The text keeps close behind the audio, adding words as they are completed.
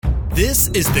This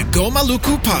is the Go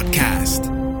Maluku podcast.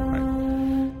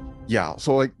 Right. Yeah.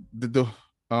 So like the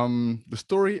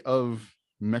story of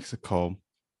Mexico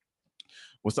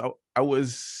was I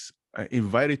was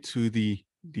invited to the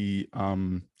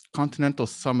Continental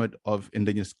Summit of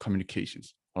Indigenous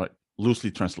Communications, all right, loosely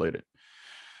translated.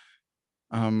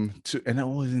 And that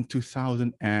was in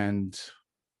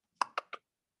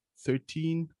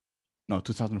 2013, no,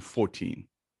 2014.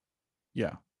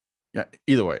 Yeah.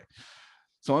 Either way.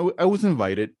 So I was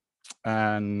invited,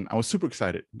 and I was super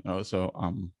excited. Let's go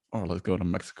to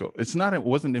Mexico. It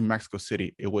wasn't in Mexico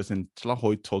City. It was in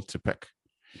Tlahuitoltepec.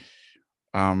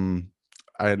 And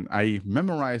I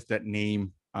memorized that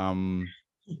name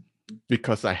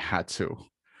because I had to.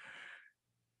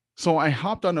 So I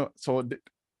hopped on I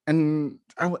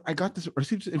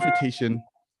received this invitation,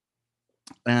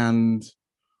 and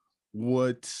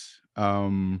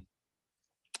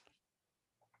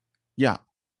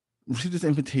received this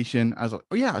invitation. I was like,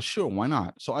 oh yeah, sure, why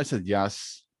not? So I said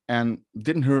yes, and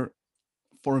didn't hear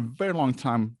for a very long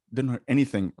time, didn't hear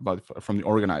anything about it from the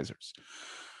organizers.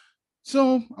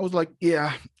 So I was like,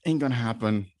 yeah, ain't gonna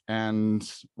happen. And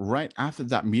right after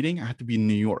that meeting, I had to be in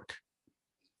New York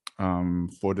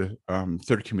for the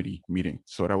third committee meeting.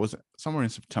 So that was somewhere in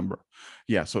September.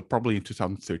 Yeah, so probably in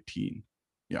 2013.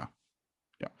 Yeah.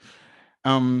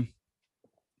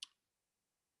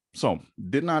 So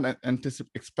did not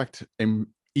expect an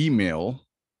email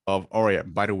of, oh yeah,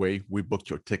 by the way, we booked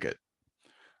your ticket.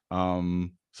 So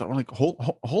I'm like,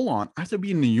 hold on, I have to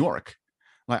be in New York.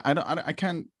 Like I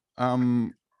can't.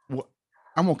 I'm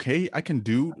okay. I can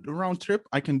do the round trip.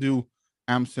 I can do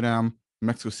Amsterdam,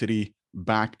 Mexico City,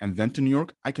 back, and then to New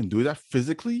York. I can do that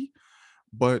physically,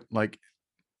 but like,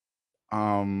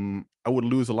 I would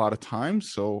lose a lot of time.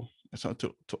 So I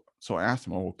asked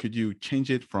him, oh, could you change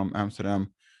it from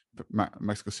Amsterdam,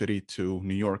 Mexico City to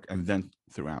New York, and then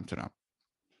through Amsterdam?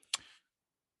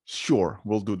 Sure,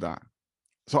 we'll do that.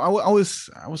 So I was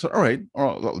all right.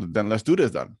 Then let's do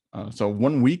this then. So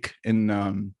 1 week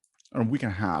or a week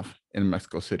and a half in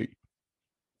Mexico City.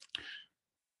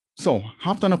 So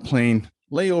hopped on a plane,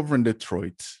 layover in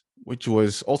Detroit, which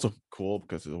was also cool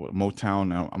because it was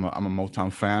Motown. I'm a Motown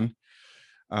fan.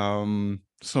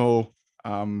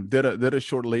 Did a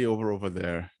short layover over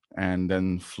there, and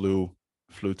then flew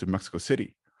to Mexico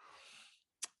City.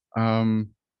 But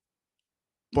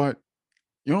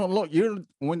look,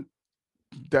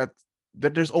 that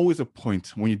there's always a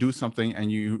point when you do something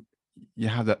and you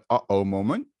have that uh-oh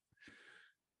moment.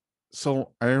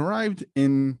 So I arrived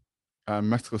in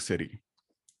Mexico City.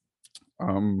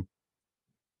 Go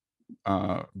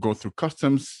through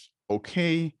customs,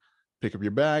 okay. Pick up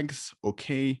your bags,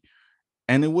 okay.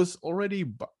 And it was already,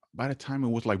 by the time it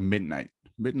was like midnight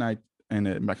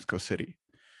in Mexico City.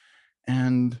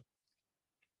 And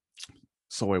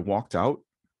so I walked out,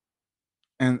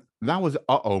 and that was the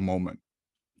uh-oh moment,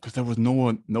 because there was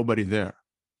nobody there.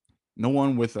 No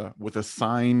one with a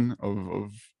sign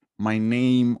of my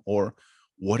name or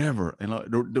whatever. And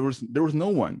there was no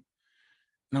one.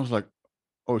 And I was like,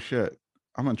 oh shit,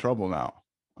 I'm in trouble now.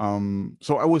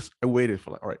 So I waited for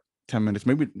like, all right, 10 minutes.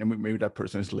 Maybe that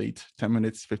person is late. 10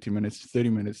 minutes, 15 minutes, 30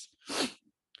 minutes.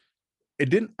 I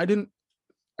didn't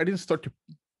start to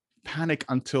panic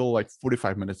until like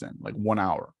 45 minutes in, like 1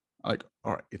 hour. Like,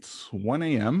 all right, it's 1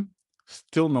 a.m.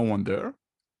 Still no one there.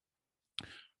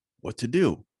 What to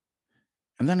do?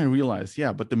 And then I realized,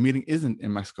 yeah, but the meeting isn't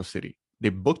in Mexico City. They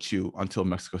booked you until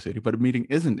Mexico City, but the meeting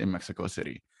isn't in Mexico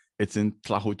City. It's in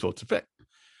Tlahuitoltepec.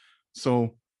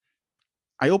 So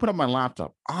I open up my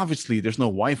laptop. Obviously, there's no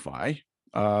Wi-Fi.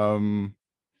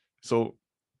 So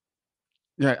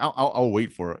yeah, I'll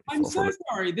wait for it. I'm so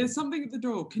sorry. There's something at the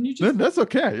door. Can you just? That's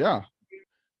okay. Yeah.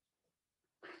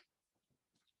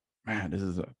 Man, this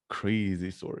is a crazy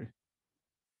story.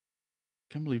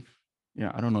 Can't believe.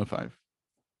 Yeah, I don't know if I've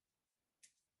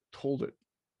told it.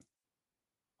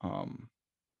 No,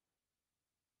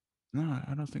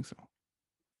 I don't think so.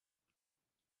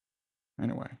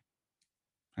 Anyway,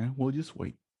 we'll just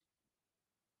wait.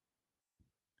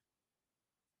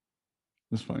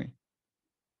 It's funny.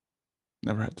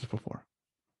 Never had this before.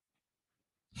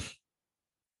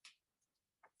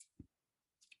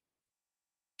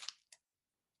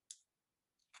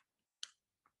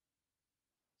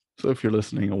 So if you're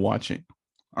listening or watching,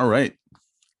 all right.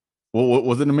 Well, what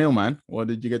was in the mail, man? What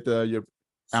did you get? Your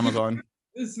Amazon?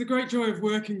 It's the great joy of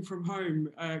working from home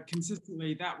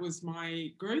consistently. That was my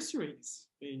groceries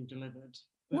being delivered.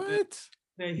 What?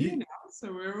 They're here now,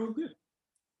 so we're all good.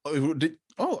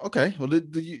 Okay. Well,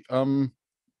 did you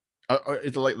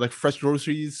it's like fresh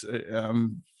groceries,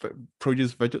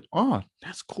 produce, vegetable. Oh,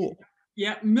 that's cool.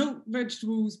 Yeah, milk,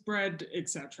 vegetables, bread,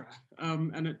 etc.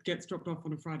 And it gets dropped off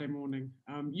on a Friday morning,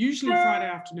 usually Friday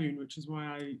afternoon, which is why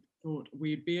I thought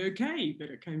we'd be okay, but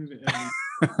it came a bit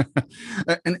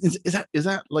early. And is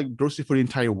that like grocery for the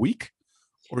entire week,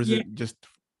 or is Yeah. it just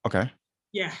okay?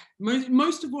 Yeah,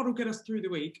 most of what will get us through the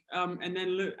week, and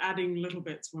then adding little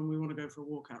bits when we want to go for a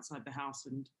walk outside the house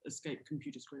and escape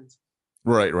computer screens.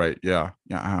 Right. Yeah.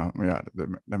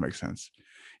 That makes sense.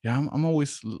 Yeah, I'm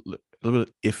always a little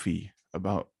bit iffy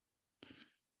about,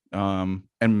 and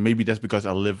maybe that's because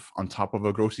I live on top of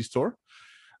a grocery store,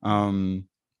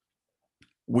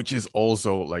 which is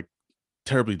also like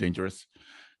terribly dangerous.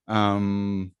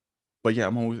 But yeah,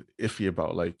 I'm always iffy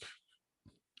about like,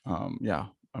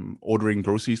 I'm ordering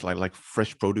groceries like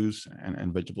fresh produce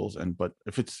and vegetables, but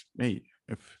if it's me,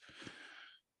 if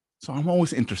so, I'm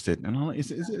always interested. And I'm like,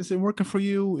 is it working for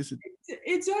you? Is it?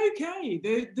 It's okay.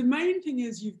 The main thing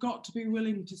is you've got to be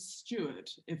willing to stew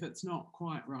it if it's not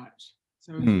quite right.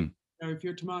 So if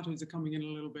your tomatoes are coming in a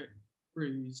little bit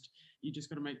bruised, you just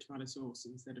got to make tomato sauce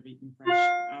instead of eating fresh.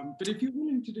 But if you're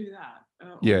willing to do that,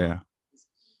 Yeah.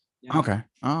 yeah. Okay.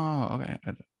 Oh, okay.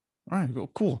 All right.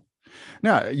 Cool.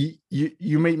 Now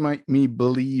you made me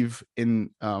believe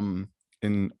in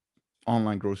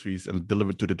online groceries and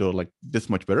delivered to the door like this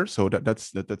much better. So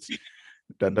that's that's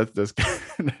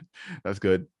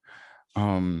good.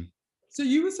 So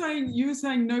you were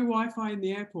saying no Wi-Fi in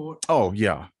the airport. Oh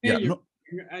yeah. No,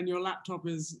 and your laptop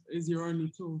is your only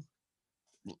tool.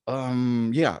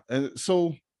 Yeah.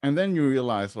 And then you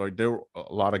realize like there were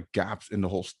a lot of gaps in the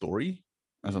whole story,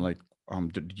 as in like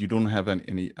you don't have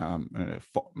any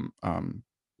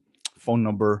phone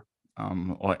number.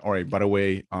 All right, by the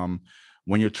way,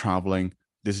 when you're traveling,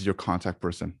 this is your contact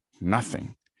person.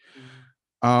 Nothing.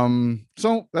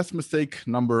 So that's mistake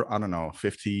number, I don't know,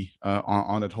 50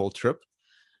 on that whole trip.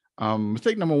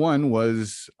 Mistake number one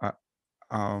was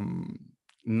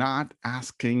not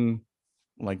asking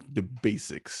like the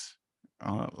basics.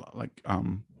 No,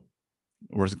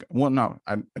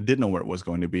 I did know where it was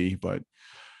going to be, but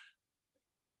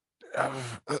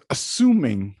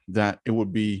assuming that it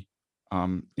would be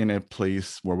in a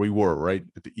place where we were, right,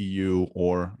 at the EU,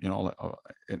 or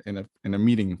in a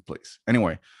meeting place.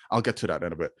 Anyway, I'll get to that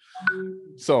in a bit.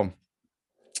 So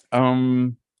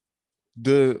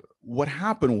what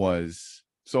happened was,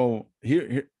 so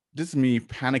here this is me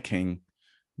panicking,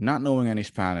 not knowing any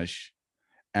Spanish,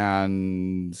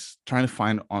 and trying to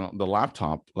find on the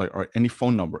laptop or any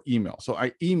phone number, email. So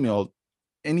I emailed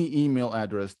any email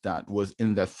address that was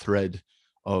in that thread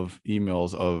of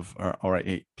emails of all right,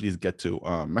 hey, please get to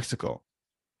Mexico.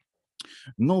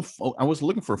 I was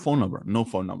looking for a phone number, no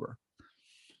phone number.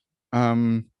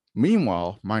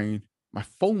 Meanwhile, my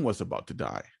phone was about to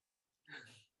die.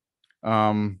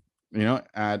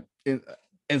 At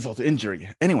insult to injury.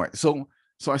 Anyway, so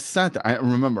I sat there. I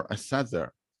remember I sat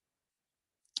there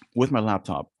with my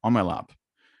laptop on my lap,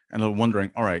 and I'm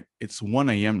wondering, all right, it's 1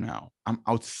 a.m. now. I'm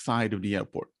outside of the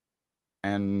airport,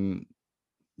 and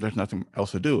there's nothing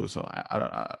else to do. So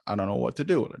I don't know what to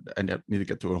do. And I need to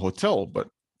get to a hotel, but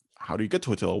how do you get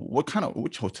to a hotel?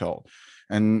 Which hotel?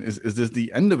 And is this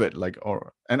the end of it?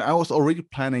 And I was already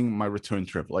planning my return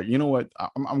trip. Like, you know what?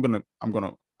 I'm gonna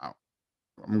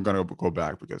go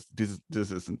back because this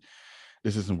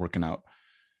isn't working out.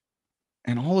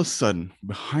 And all of a sudden,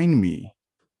 behind me,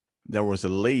 there was a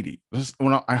lady.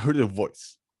 When I heard a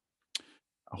voice.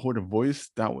 I heard a voice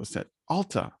that was said,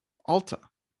 Alta.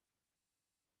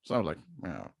 So I was like,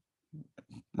 yeah,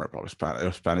 probably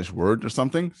Spanish word or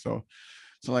something. So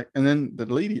like, and then the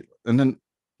lady, and then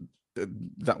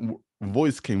that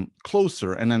voice came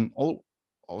closer, and then all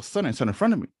of a sudden, it's in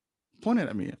front of me, pointed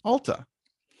at me, Alta.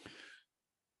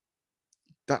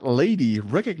 That lady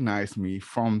recognized me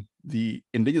from the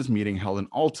indigenous meeting held in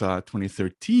Alta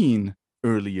 2013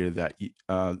 earlier that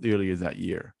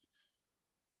year,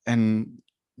 and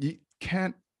you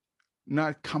can't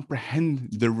not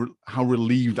comprehend how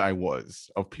relieved I was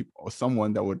of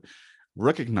someone that would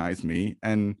recognize me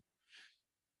and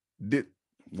did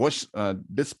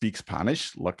speak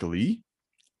Spanish, luckily,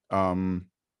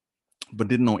 but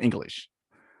didn't know English.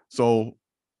 So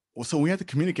we had to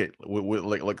communicate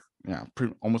with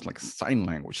almost like sign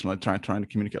language, like trying to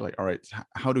communicate. Like, all right,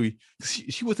 how do we?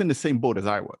 She was in the same boat as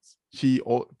I was.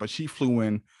 But she flew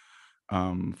in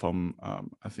from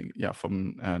I think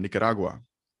from Nicaragua,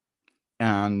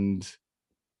 and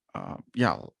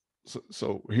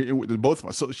so here both of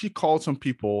us. So she called some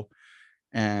people,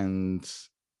 and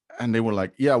they were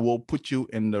like, yeah, we'll put you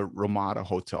in the Ramada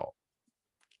Hotel.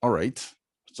 All right.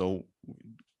 So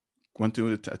went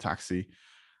to a taxi,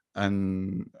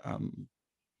 and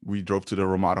we drove to the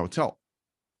Ramada Hotel.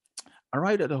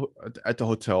 arrived at the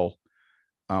hotel.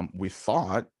 We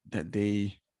thought that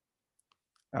they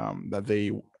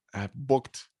have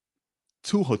booked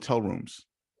 2 hotel rooms.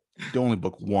 They only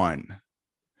booked 1.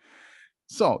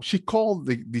 So she called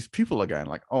these people again,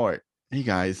 like, all right, hey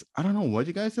guys, I don't know what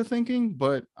you guys are thinking,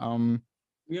 but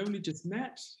we only just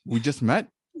met. We just met.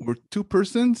 We're 2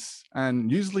 persons,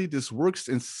 and usually this works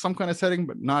in some kind of setting,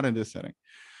 but not in this setting.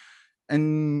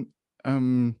 And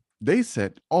they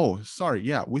said, "Oh, sorry,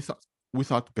 yeah, we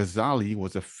thought Ghazali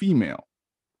was a female."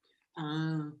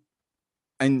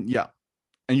 And yeah,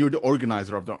 and you're the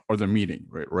organizer of the meeting,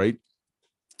 right?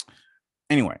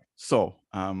 Anyway, so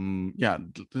yeah,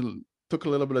 took a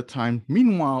little bit of time.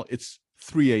 Meanwhile, it's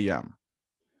 3 a.m.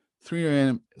 3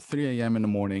 a.m. in the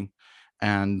morning,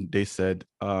 and they said,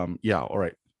 yeah, all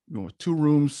right, 2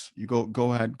 rooms. You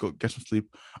go ahead, go get some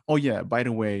sleep. Oh yeah, by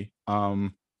the way,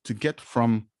 to get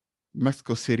from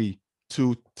Mexico City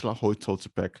to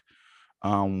Tlahuitoltepec,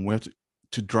 we have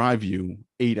to drive you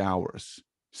 8 hours.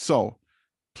 So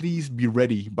please be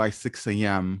ready by 6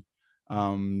 a.m.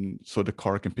 So the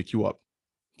car can pick you up.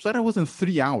 So that was in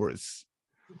 3 hours.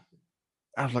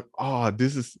 I was like, oh,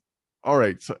 this is all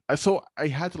right. So I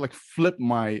had to like flip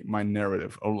my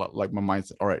narrative, or like my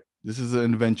mindset. All right, this is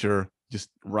an adventure. Just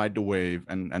ride the wave,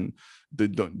 and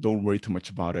don't worry too much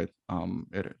about it.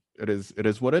 It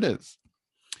is what it is.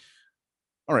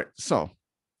 All right, so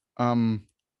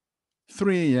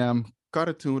 3 a.m. got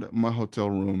it to my hotel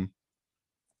room.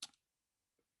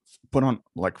 Put on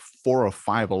like 4 or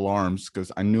 5 alarms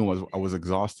because I knew I was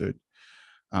exhausted.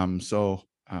 So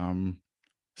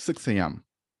 6 a.m.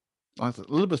 A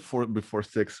little bit before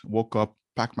 6, woke up,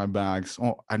 packed my bags.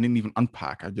 Oh, I didn't even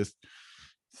unpack. I just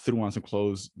threw on some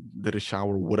clothes, did a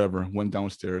shower, whatever, went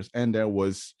downstairs. And there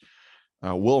was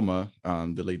Wilma,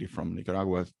 the lady from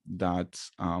Nicaragua, that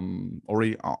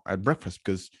already at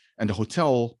breakfast, and the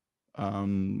hotel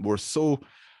were so,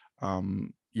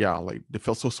 yeah, like they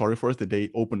felt so sorry for us that they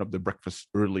opened up the breakfast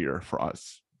earlier for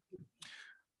us.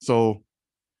 So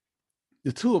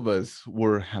the 2 of us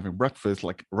were having breakfast,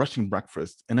 like rushing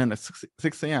breakfast. And then at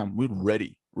 6 a.m., we were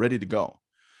ready to go.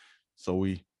 So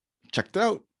we checked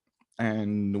out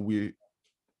and we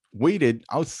waited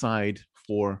outside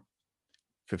for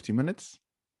 50 minutes,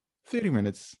 30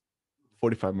 minutes,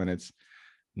 45 minutes,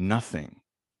 nothing.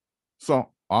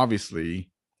 So obviously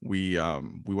we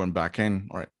went back in,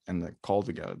 all right, and called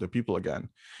together the people again.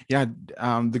 Yeah,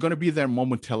 they're gonna be there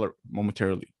momentarily.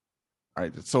 All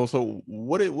right. So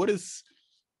what is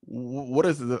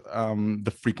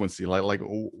the frequency like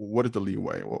what is the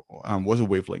leeway? What's the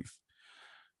wavelength?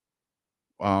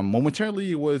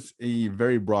 Momentarily was a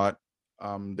very broad.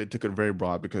 They took it very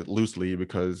broad loosely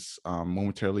because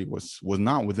momentarily was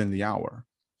not within the hour.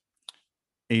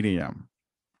 8 a.m.,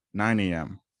 9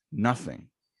 a.m., nothing.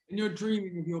 And you're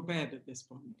dreaming of your bed at this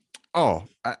point. Oh,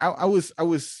 I was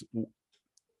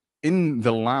in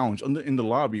the lounge, in the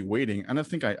lobby waiting, and I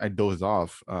think I dozed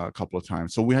off a couple of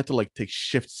times. So we had to like take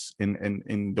shifts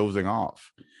in dozing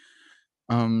off.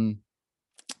 And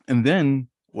then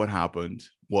what happened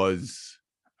was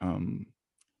we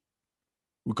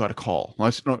got a call. No,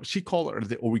 she called, or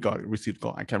we received a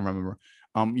call. I can't remember.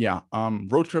 Yeah.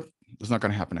 Road trip is not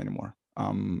going to happen anymore.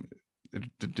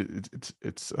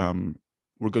 It's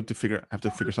we're good to have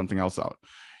to figure something else out.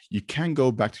 You can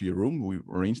go back to your room. We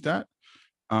arranged that.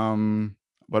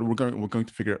 But we're going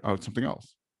to figure out something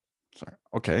else. Sorry.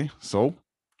 Okay. So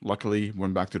luckily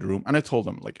went back to the room and I told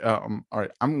them like, all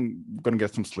right, I'm gonna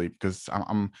get some sleep because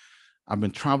I've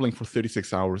been traveling for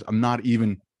 36 hours. I'm not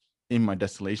even in my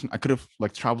destination. I could have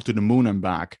like traveled to the moon and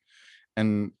back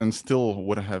and still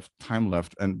would have time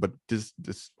left. But this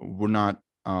we're not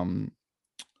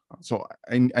so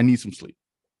I need some sleep.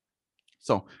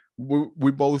 So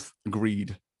we both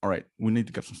agreed, all right, we need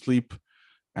to get some sleep,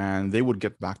 and they would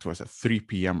get back to us at 3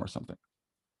 p.m. or something.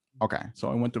 Okay, so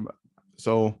went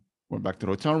back to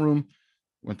the hotel room,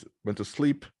 went to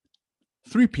sleep.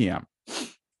 3 p.m.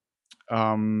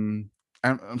 I'm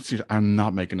serious, I'm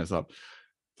not making this up.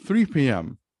 3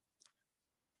 p.m.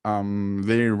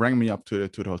 They rang me up to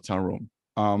the hotel room.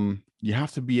 You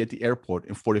have to be at the airport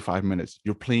in 45 minutes.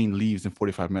 Your plane leaves in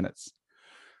 45 minutes.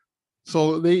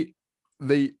 So they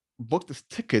booked us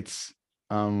tickets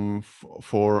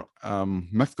for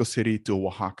Mexico City to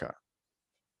Oaxaca.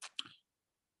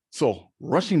 So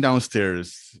rushing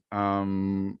downstairs,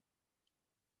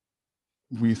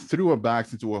 we threw our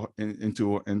bags into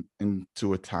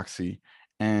a taxi,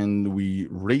 and we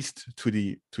raced to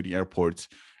the airport.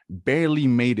 Barely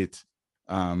made it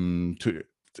to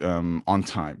on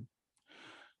time.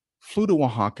 Flew to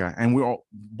Oaxaca, and we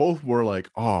both were like,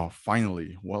 "Oh,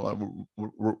 finally! Well,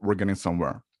 we're getting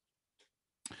somewhere."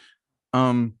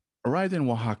 Arrived in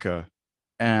Oaxaca,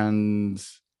 and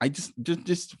I just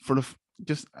for the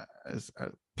just as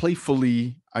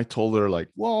playfully, I told her like,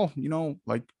 well,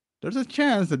 like there's a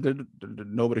chance that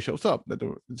nobody shows up, that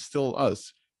it's still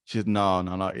us. She said,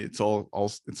 no, it's all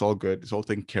good. It's all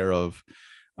taken care of.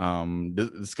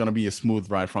 It's gonna be a smooth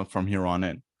ride from here on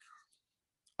in.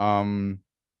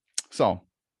 So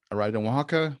arrived in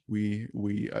Oaxaca. We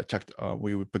checked.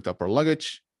 We picked up our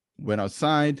luggage. Went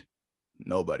outside.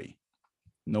 Nobody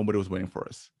was waiting for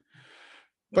us.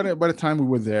 But by the time we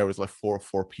were there, it was like 4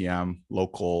 p.m.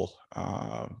 local.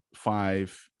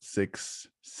 5, 6,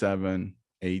 7,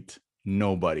 8.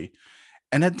 Nobody.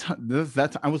 And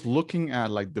that I was looking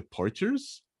at like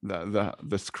departures,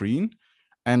 the screen,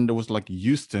 and it was like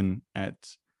Houston at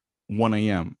 1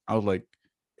 a.m. I was like,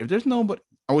 if there's nobody,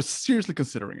 I was seriously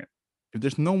considering it. If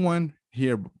there's no one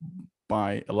here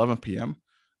by 11 p.m.,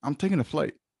 I'm taking a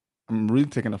flight. I'm really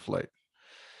taking a flight.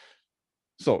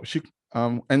 So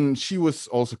and she was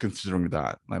also considering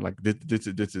that, like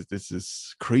this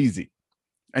is crazy.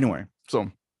 Anyway, so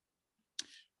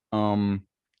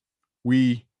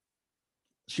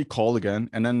she called again,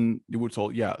 and then they were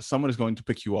told, yeah, someone is going to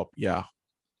pick you up. Yeah,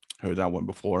 heard that one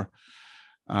before.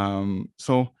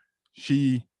 So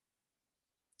she,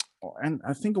 and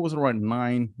I think it was around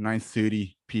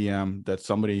 9:30 p.m. that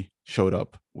somebody showed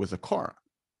up with a car.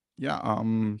 Yeah,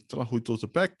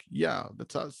 yeah,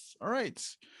 that's us. All right.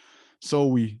 So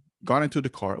we got into the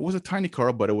car. It was a tiny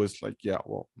car, but it was like, yeah,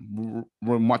 well,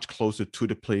 we're much closer to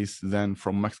the place than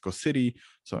from Mexico City,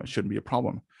 so it shouldn't be a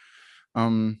problem.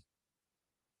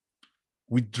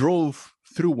 We drove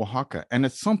through Oaxaca, and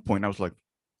at some point I was like,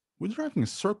 we're driving in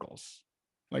circles.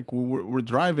 Like we're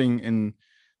driving and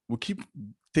we keep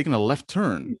taking a left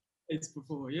turn. It's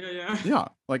before, yeah. Yeah,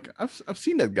 like I've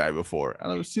seen that guy before,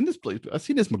 and I've seen this place. I've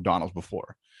seen this McDonald's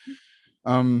before.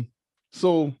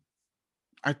 So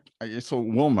I saw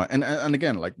Wilma, and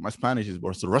again, like my Spanish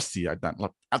was rusty at that.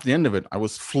 Like, at the end of it, I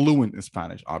was fluent in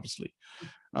Spanish, obviously.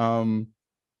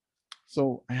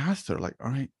 So I asked her, like,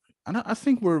 all right, and I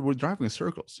think we're driving in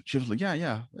circles. She was like,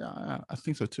 yeah, I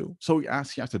think so too. So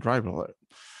she asked the driver, like,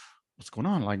 what's going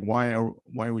on? Like, why are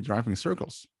we driving in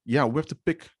circles? Yeah, we have to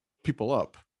pick people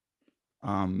up.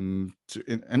 And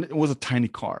it was a tiny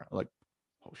car. Like,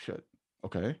 oh shit,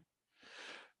 okay.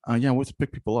 Yeah, we have to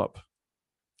pick people up.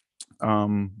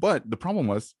 But the problem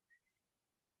was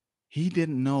he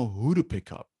didn't know who to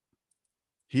pick up.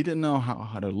 He didn't know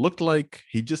how to look like.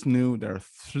 He just knew there are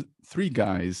three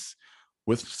guys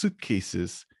with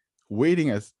suitcases waiting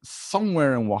as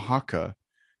somewhere in Oaxaca,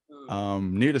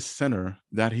 near the center,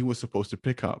 that he was supposed to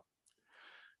pick up.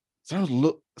 So I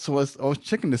was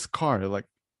checking this car, like,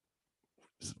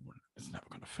 it's never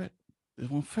gonna fit.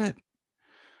 It won't fit.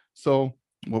 So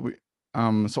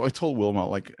so I told Wilma,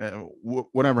 like,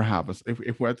 whatever happens,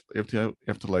 if we have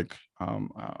to like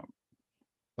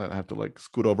I have to like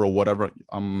scoot over or whatever,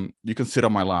 you can sit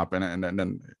on my lap, and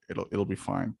then it'll be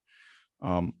fine.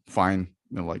 Fine,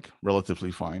 like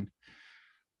relatively fine.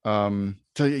 So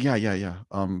yeah.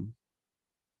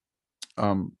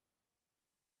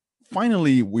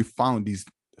 Finally we found these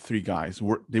three guys.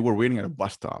 They were waiting at a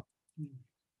bus stop.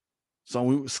 So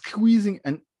we were squeezing,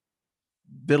 and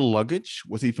their luggage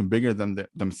was even bigger than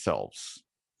themselves.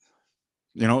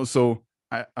 So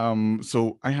I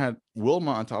had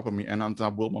Wilma on top of me, and on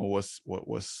top of Wilma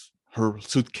was her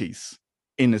suitcase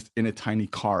in a tiny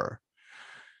car.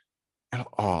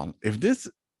 And, if this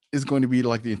is going to be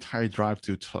like the entire drive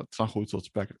to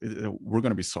Tlahuitoltepec, we're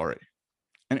going to be sorry.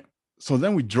 And so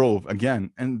then we drove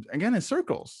again and again in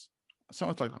circles. So I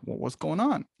was like, well, what's going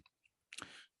on?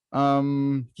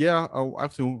 Yeah, I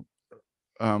have to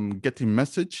get the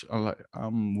message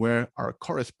where our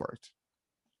car is parked.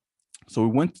 So we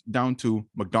went down to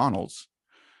McDonald's,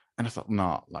 and I thought,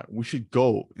 nah, like we should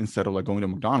go instead of like going to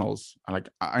McDonald's.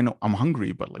 I know I'm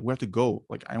hungry, but like we have to go.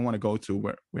 Like I want to go to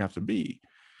where we have to be.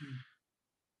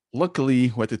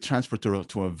 Luckily, we had to transfer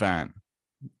to a van.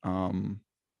 And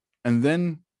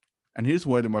here's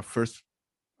where my first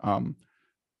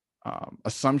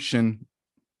assumption,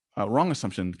 wrong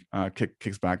assumption,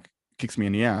 kicks me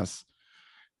in the ass.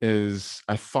 Is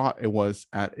I thought it was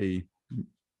at a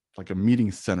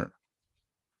meeting center.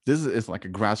 This is like a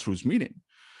grassroots meeting.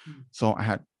 So I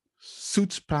had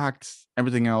suits packed,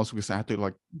 everything else, because I had to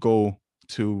like go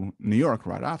to New York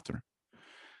right after.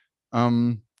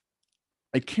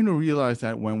 I came to realize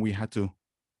that when we had to,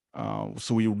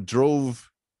 so we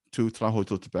drove to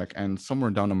Tlahuitoltepec, and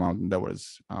somewhere down the mountain there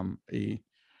was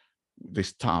they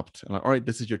stopped, and like, all right,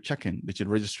 this is your check-in, this is your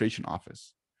registration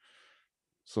office.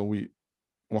 So we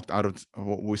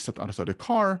stepped outside the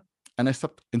car, and I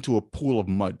stepped into a pool of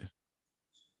mud.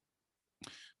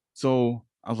 So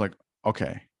I was like,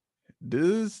 okay,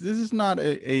 this is not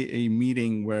a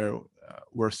meeting where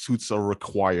suits are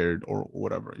required or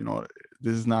whatever.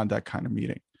 This is not that kind of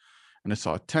meeting. And I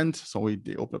saw a tent, so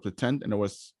they opened up the tent, and there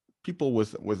was people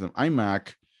with an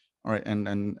iMac, all right,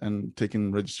 and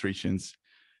taking registrations,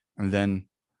 and then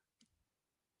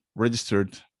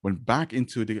registered, went back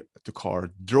into the car,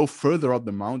 drove further up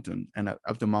the mountain, and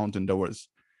up the mountain there was,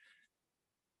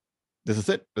 this is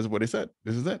it. This is what they said.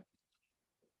 This is it.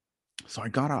 So I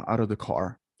got out of the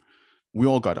car. We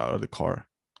all got out of the car,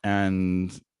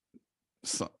 and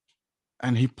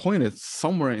he pointed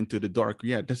somewhere into the dark.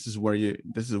 Yeah, this is where you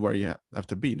have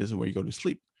to be. This is where you go to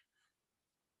sleep.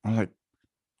 I'm like,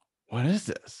 what is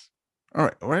this? All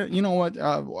right. You know what?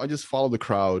 I just follow the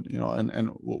crowd,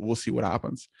 and we'll see what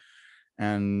happens.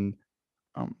 And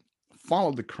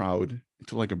follow the crowd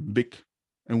into like a big,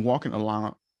 and walking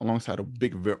alongside a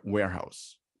big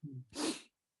warehouse.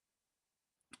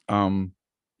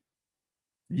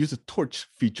 Use a torch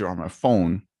feature on my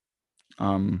phone,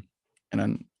 and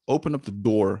then open up the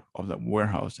door of that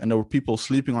warehouse, and there were people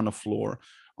sleeping on the floor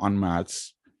on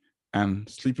mats and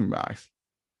sleeping bags.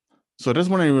 So that's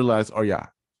when I realized, oh yeah,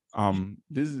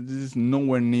 this is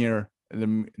nowhere near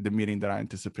the meeting that I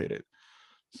anticipated.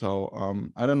 So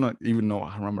I don't even know.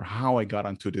 I remember how I got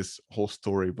onto this whole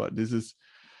story, but this is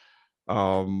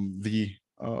in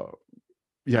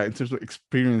terms of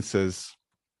experiences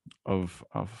of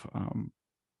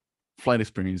flight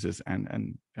experiences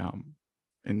and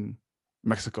in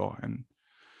Mexico, and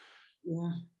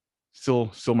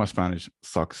still my Spanish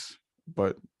sucks,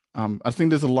 but I think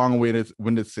there's a long-winded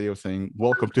way of saying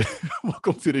welcome to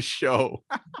the show.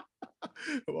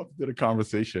 Welcome to the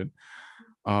conversation.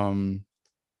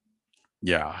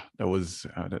 Yeah, that was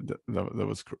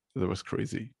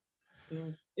crazy.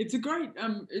 Yeah. It's a great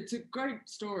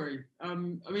story. I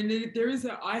mean,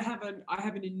 I have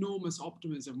an enormous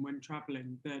optimism when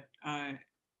traveling that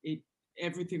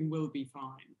everything will be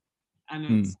fine,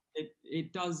 and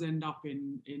it does end up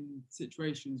in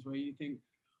situations where you think,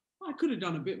 I could have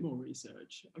done a bit more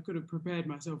research. I could have prepared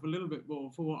myself a little bit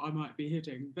more for what I might be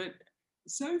hitting. But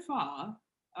so far,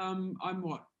 I've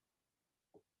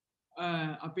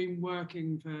been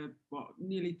working for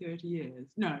nearly 30 years.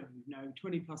 No,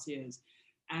 20 plus years.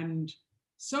 And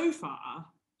so far,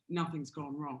 nothing's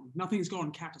gone wrong. Nothing's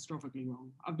gone catastrophically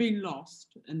wrong. I've been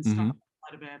lost and stuck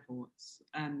outside of airports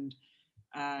and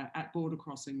at border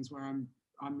crossings where I'm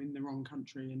in the wrong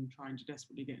country and trying to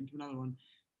desperately get into another one.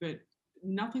 But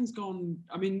nothing's gone.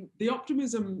 I mean, the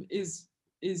optimism is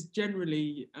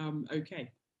generally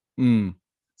okay.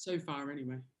 So far,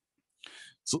 anyway.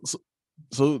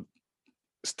 So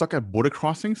stuck at border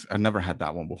crossings. I never had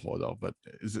that one before though. But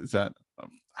is that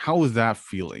how is that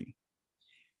feeling?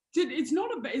 It's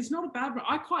not a bad one.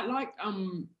 I quite like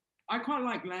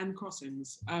land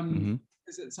crossings.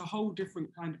 Because it's a whole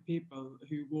different kind of people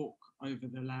who walk over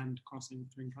the land crossing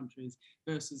between countries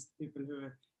versus people who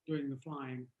are doing the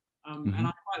flying. And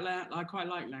I quite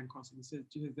like land crossings.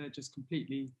 They're just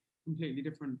completely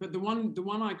different. But the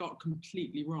one I got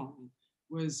completely wrong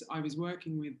was I was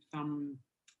working with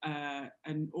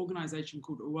an organization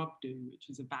called UABDU, which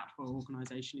is a BATWA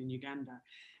organization in Uganda,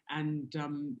 and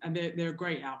they're a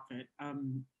great outfit.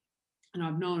 And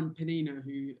I've known Penina,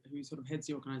 who sort of heads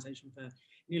the organization for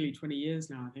nearly 20 years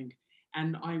now, I think.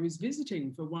 And I was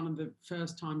visiting for one of the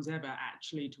first times ever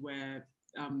actually to where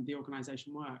the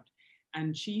organization worked.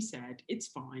 And she said, it's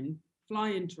fine, fly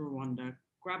into Rwanda,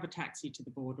 grab a taxi to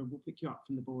the border, we'll pick you up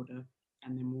from the border,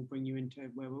 and then we'll bring you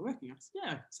into where we're working. I said,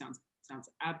 yeah, sounds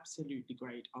absolutely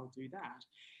great, I'll do that.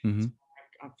 So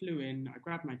I flew in, I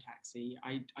grabbed my taxi,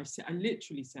 I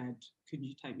literally said, could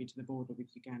you take me to the border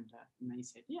with Uganda? And they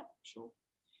said, yeah, sure.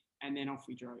 And then off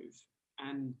we drove.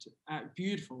 And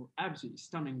beautiful, absolutely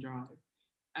stunning drive.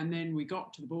 And then we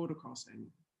got to the border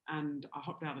crossing, and I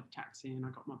hopped out of the taxi and I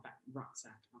got my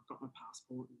rucksack and I've got my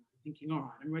passport, and I'm thinking, all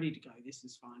right, I'm ready to go. This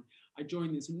is fine. I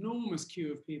joined this enormous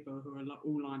queue of people who are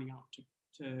all lining up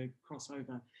to cross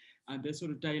over. They're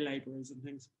sort of day laborers and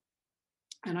things.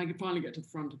 And I could finally get to the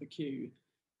front of the queue.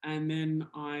 And then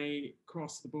I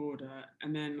cross the border,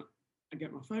 and then I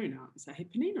get my phone out and say, hey,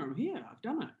 Penina, I'm here. I've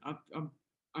done it.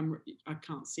 I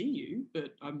can't see you,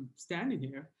 but I'm standing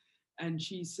here. And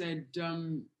she said,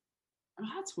 oh,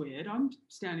 that's weird. I'm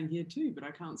standing here too, but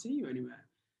I can't see you anywhere.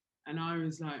 And I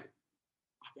was like,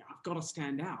 I've got to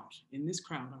stand out in this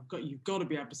crowd. You've got to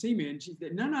be able to see me. And she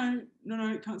said, no,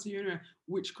 can't see you anywhere.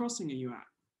 Which crossing are you at?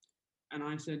 And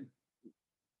I said,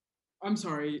 I'm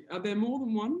sorry, are there more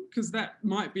than one? Because that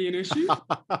might be an issue.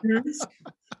 And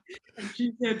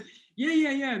she said,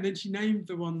 Yeah. And then she named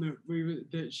the one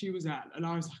that she was at, and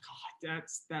I was like, oh,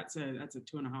 that's a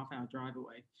 2.5-hour drive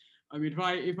away. I mean,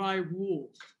 if I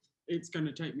walk, it's going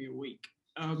to take me a week.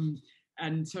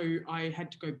 And so I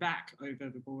had to go back over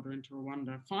the border into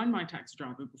Rwanda, find my taxi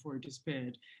driver before he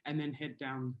disappeared, and then head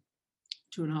down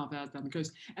 2.5 hours down the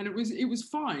coast. And it was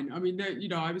fine. I mean,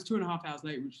 I was 2.5 hours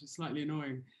late, which was slightly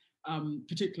annoying,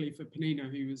 particularly for Panina,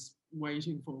 who was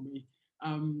waiting for me.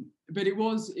 But it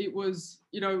was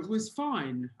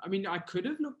fine. I mean, I could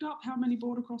have looked up how many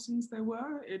border crossings there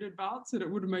were in advance, and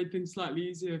it would have made things slightly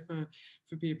easier for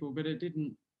people, but it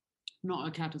didn't. Not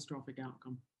a catastrophic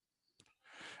outcome.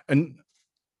 And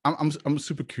I'm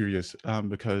super curious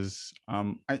because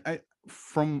I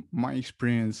from my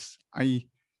experience, I'm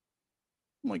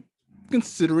like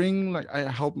considering like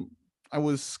I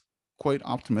was quite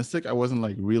optimistic. I wasn't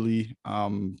like really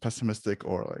pessimistic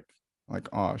or like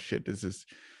oh shit, this is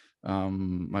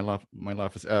my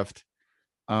life is effed.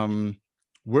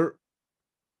 Where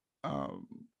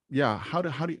yeah, how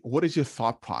do what is your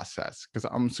thought process? Because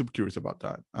I'm super curious about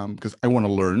that. Because I want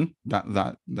to learn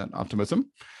that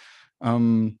optimism.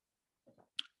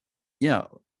 Yeah,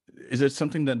 is it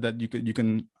something that you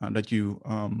can that you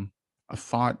a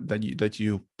thought that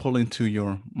you pull into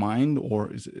your mind,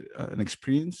 or is it an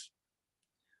experience?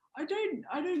 I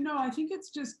don't know. I think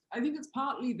it's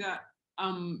partly that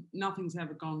nothing's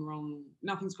ever gone wrong.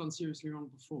 Nothing's gone seriously wrong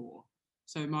before.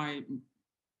 So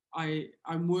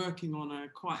I'm working on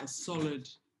quite a solid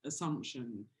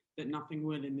assumption that nothing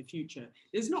will in the future.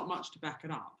 There's not much to back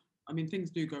it up. I mean,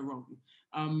 things do go wrong,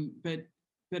 but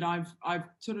I've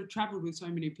sort of travelled with so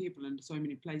many people and so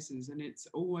many places, and it's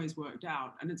always worked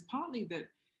out. And it's partly that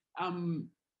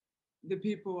the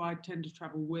people I tend to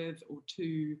travel with or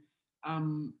to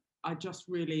are just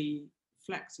really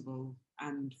flexible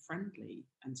and friendly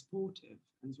and supportive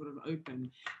and sort of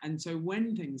open. And so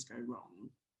when things go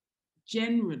wrong,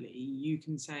 generally you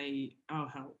can say, oh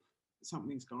help,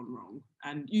 something's gone wrong.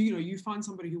 And you find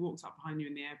somebody who walks up behind you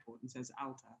in the airport and says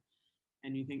Alta,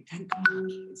 and you think, thank God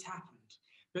it's happened.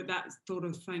 But that sort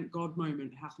of thank God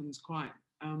moment happens quite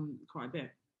a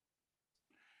bit.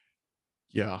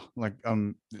 Yeah, like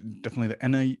definitely.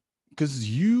 And because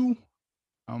you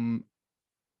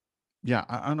yeah,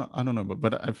 I don't know,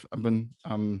 but I've been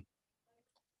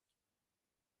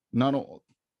not all,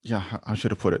 yeah, how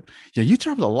should I put it? Yeah, you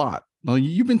travel a lot. No,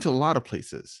 you've been to a lot of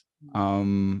places.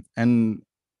 And I'm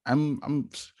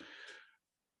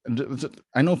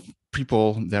I know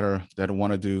people that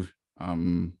want to do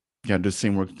yeah, the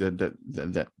same work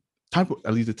that type of,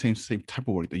 at least the same type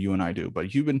of work that you and I do.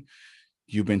 But you've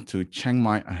been to Chiang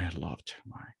Mai. I love Chiang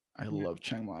Mai. I love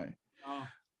Chiang Mai.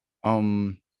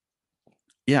 Oh.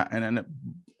 Yeah, and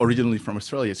originally from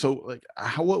Australia. So like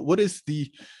what is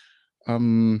the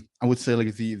I would say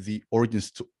like the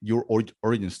your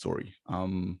origin story,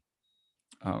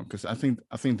 because I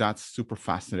think that's super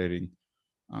fascinating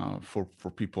for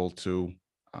people to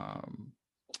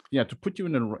yeah, to put you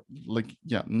in the like,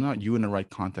 yeah, not you in the right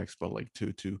context, but like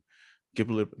to give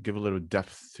a little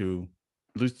depth to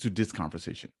at least to this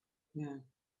conversation. Yeah.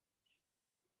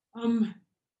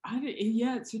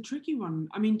 Yeah, it's a tricky one.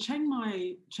 I mean, Chiang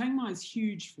Mai is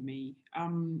huge for me.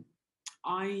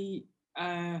 I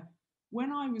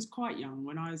when I was quite young,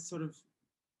 when I was sort of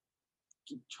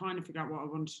trying to figure out what I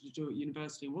wanted to do at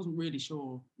university, I wasn't really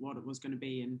sure what it was going to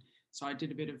be, and so I did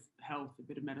a bit of health, a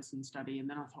bit of medicine study, and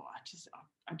then I thought,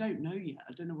 I don't know yet.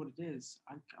 I don't know what it is.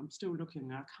 I'm still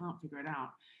looking. I can't figure it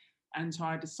out, and so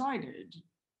I decided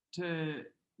to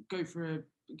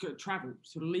travel,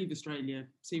 sort of leave Australia,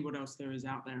 see what else there is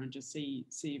out there, and just see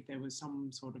if there was some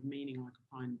sort of meaning I could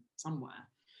find somewhere.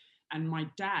 And my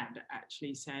dad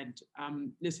actually said,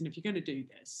 listen, if you're going to do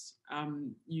this,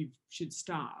 you should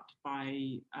start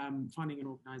by finding an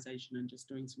organisation and just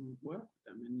doing some work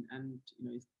with them, and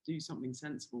do something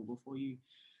sensible before you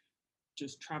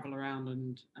just travel around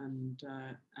and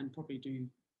probably do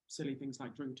silly things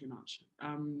like drink too much.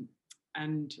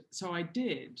 And so I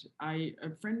did. A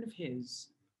friend of his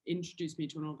introduced me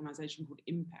to an organisation called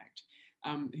Impact,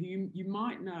 who you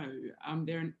might know.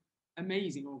 They're an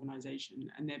amazing organisation,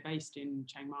 and they're based in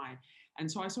Chiang Mai. And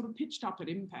so I sort of pitched up at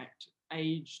Impact,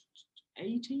 aged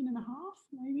 18 and a half,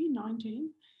 maybe 19,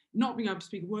 not being able to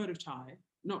speak a word of Thai,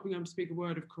 not being able to speak a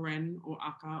word of Karen or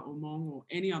Aka or Hmong or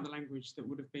any other language that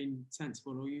would have been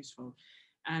sensible or useful.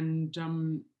 And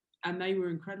they were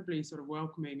incredibly sort of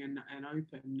welcoming and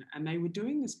open. And they were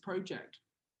doing this project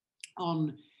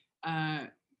on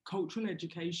cultural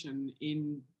education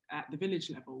at the village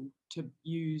level to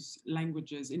use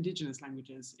languages, indigenous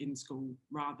languages in school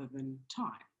rather than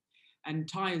Thai. And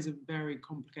Thai is a very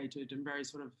complicated and very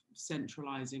sort of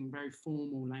centralizing, very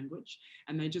formal language.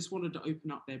 And they just wanted to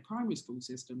open up their primary school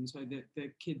system so that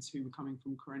the kids who were coming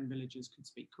from Karen villages could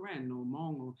speak Karen or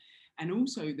Hmong, and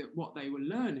also that what they were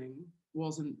learning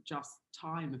wasn't just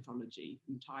Thai mythology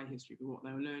and Thai history, but what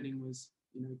they were learning was,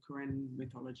 Karen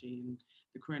mythology and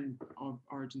the Karen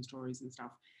origin stories and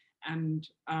stuff. And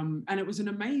it was an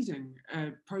amazing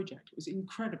project. It was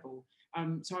incredible.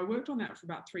 So I worked on that for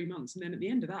about 3 months. And then at the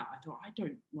end of that, I thought, I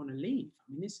don't want to leave. I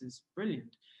mean, this is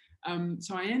brilliant.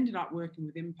 So I ended up working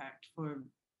with Impact for,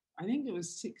 I think it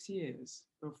was 6 years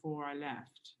before I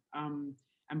left. And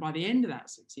by the end of that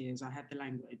 6 years, I had the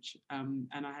language, and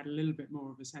I had a little bit more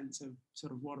of a sense of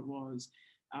sort of what it was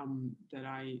that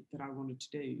I wanted to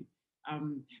do.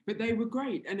 But they were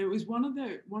great, and it was one of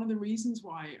the reasons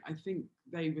why I think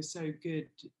they were so good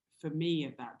for me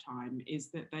at that time is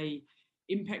that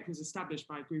Impact was established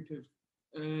by a group of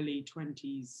early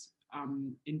 20s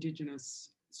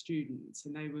Indigenous students,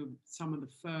 and they were some of the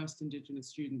first Indigenous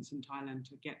students in Thailand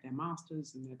to get their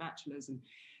masters and their bachelors, and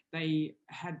they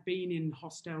had been in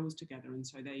hostels together, and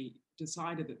so they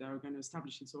decided that they were going to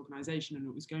establish this organisation, and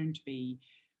it was going to be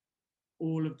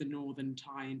all of the Northern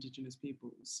Thai Indigenous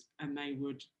peoples, and they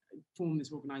would form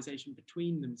this organisation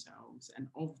between themselves and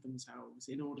of themselves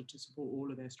in order to support all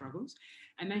of their struggles.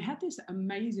 And they had this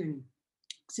amazing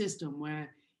system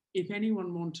where if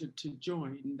anyone wanted to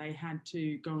join, they had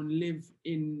to go and live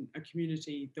in a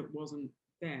community that wasn't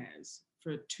theirs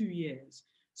for 2 years.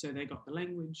 So they got the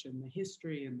language and the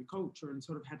history and the culture and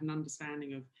sort of had an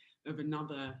understanding of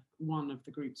another one of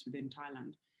the groups within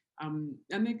Thailand. And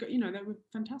they got, they were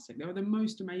fantastic. They were the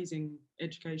most amazing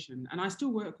education. And I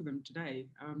still work with them today.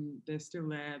 They're still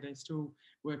there. They're still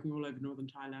working all over Northern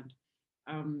Thailand.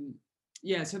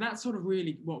 So that's sort of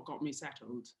really what got me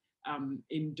settled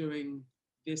in doing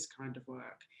this kind of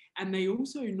work. And they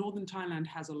also, Northern Thailand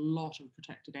has a lot of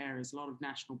protected areas, a lot of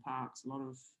national parks, a lot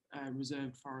of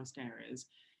reserved forest areas.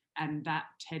 And that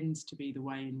tends to be the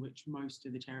way in which most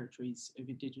of the territories of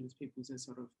Indigenous peoples are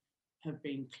sort of have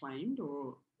been claimed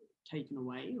or taken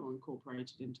away or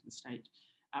incorporated into the state.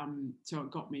 So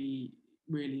it got me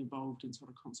really involved in sort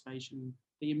of conservation,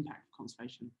 the impact of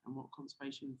conservation and what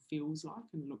conservation feels like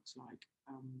and looks like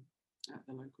at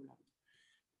the local level.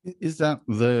 Is that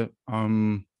the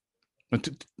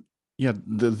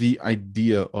the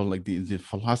idea or like the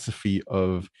philosophy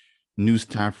of new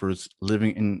staffers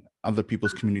living in other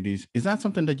people's communities, is that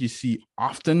something that you see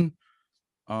often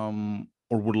or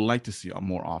would like to see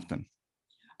more often?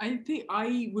 I think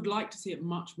I would like to see it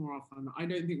much more often. I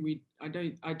don't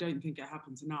think it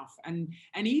happens enough. And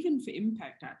even for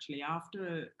Impact, actually,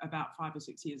 after about 5 or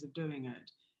 6 years of doing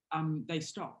it, they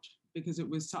stopped because it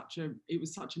was such an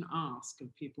ask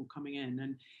of people coming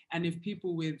in. And if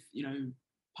people with,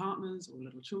 partners or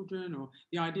little children, or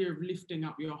the idea of lifting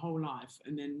up your whole life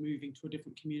and then moving to a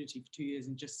different community for 2 years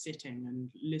and just sitting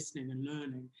and listening and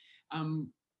learning,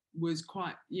 was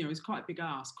quite, it's quite a big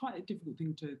ask, quite a difficult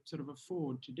thing to sort of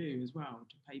afford to do as well,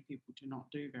 to pay people to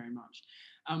not do very much.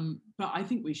 But I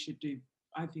think we should do,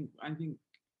 I think a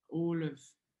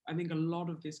lot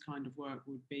of this kind of work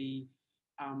would be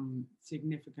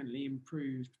significantly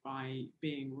improved by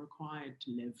being required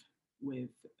to live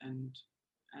with and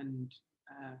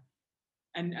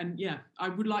I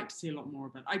would like to see a lot more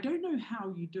of it. I don't know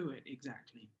how you do it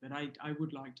exactly, but I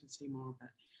would like to see more of it.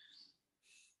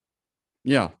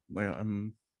 Yeah, like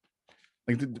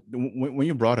when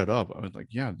you brought it up, I was like,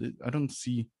 yeah, I don't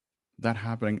see that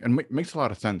happening, and makes a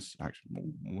lot of sense, actually,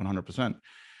 100%.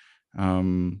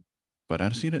 But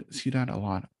I see that a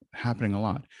lot happening a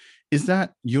lot. Is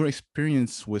that your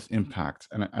experience with Impact?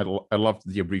 And I love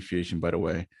the abbreviation, by the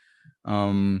way.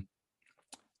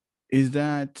 Is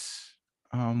that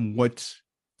what?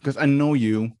 Because I know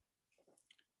you.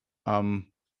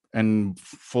 And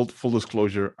full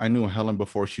disclosure, I knew Helen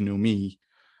before she knew me.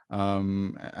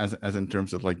 As in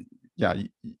terms of like, yeah,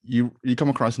 you come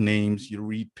across names, you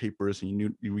read papers,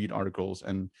 and you read articles,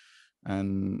 and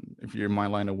if you're in my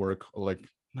line of work, or like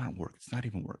not work, it's not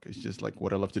even work, it's just like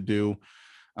what I love to do.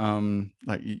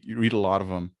 Like you read a lot of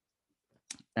them,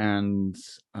 and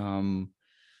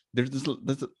there's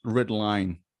a red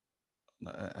line,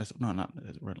 not a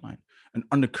red line, an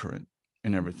undercurrent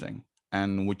in everything,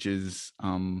 and which is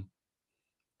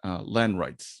land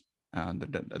rights.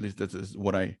 At least that is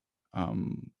what I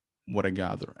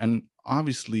gather. And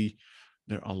obviously,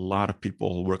 there are a lot of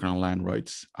people working on land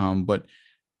rights, but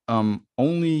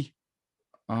only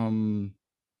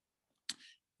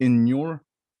in your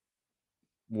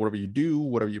whatever you do,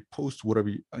 whatever you post, whatever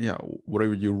you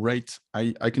write,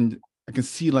 I can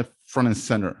see like front and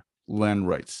center land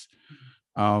rights.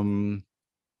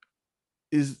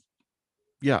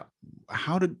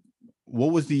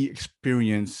 what was the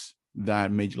experience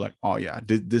that made you like, oh yeah,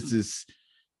 this is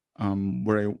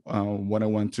where what I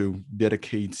want to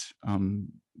dedicate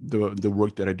the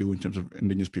work that I do in terms of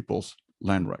indigenous people's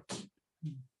land rights?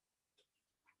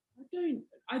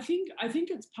 I think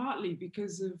it's partly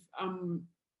because of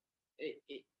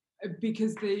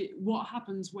because what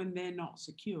happens when they're not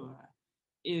secure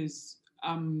is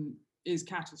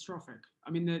catastrophic. I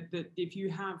mean, that if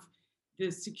you have the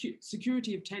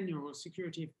security of tenure or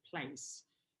security of place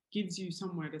gives you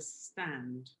somewhere to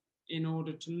stand in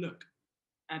order to look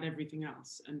at everything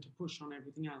else and to push on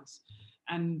everything else.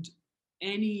 And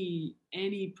any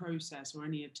process or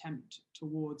any attempt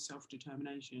towards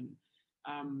self-determination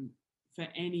for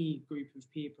any group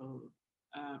of people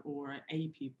or a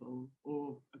people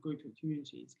or a group of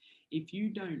communities, if you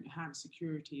don't have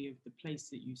security of the place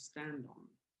that you stand on,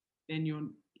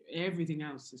 then everything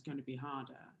else is going to be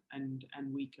harder and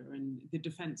weaker. And the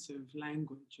defense of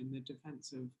language and the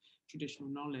defense of traditional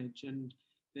knowledge and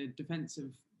the defense of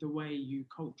the way you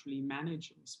culturally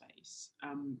manage your space.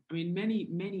 I mean,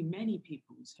 many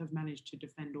peoples have managed to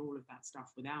defend all of that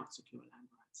stuff without secure land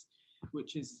rights,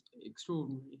 which is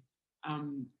extraordinary.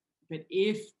 But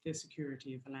if the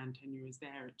security of the land tenure is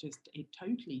there, it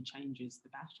totally changes the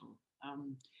battle.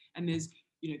 And there's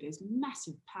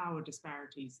massive power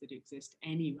disparities that exist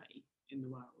anyway in the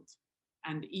world.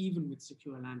 And even with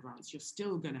secure land rights, you're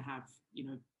still going to have,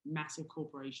 massive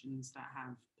corporations that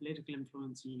have political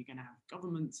influence, and you're going to have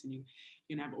governments, and you're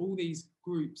going to have all these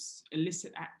groups,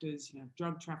 illicit actors,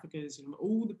 drug traffickers,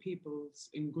 all the peoples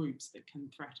in groups that can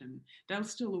threaten. They'll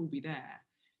still all be there.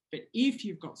 But if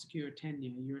you've got secure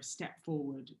tenure, you're a step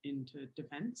forward into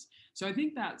defence. So I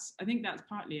think that's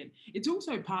partly it. It's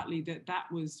also partly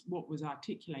that was what was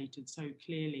articulated so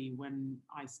clearly when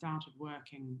I stopped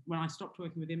working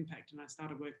with Impact and I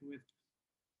started working with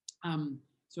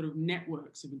sort of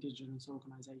networks of Indigenous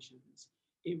organisations.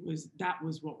 That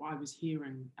was what I was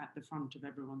hearing at the front of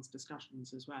everyone's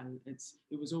discussions as well.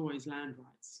 It was always land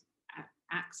rights,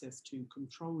 access to,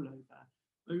 control over,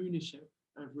 ownership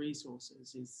of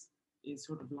resources is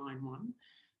sort of line one,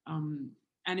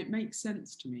 and it makes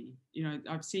sense to me.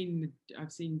 I've seen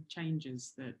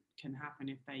changes that can happen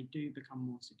if they do become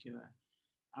more secure,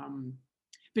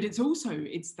 but I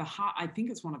think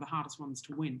it's one of the hardest ones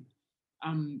to win,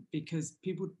 because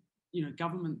people,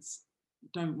 governments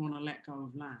don't want to let go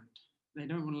of land. They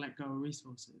don't want to let go of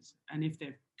resources, and if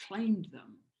they've claimed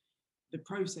them, the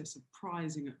process of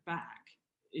prizing it back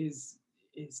is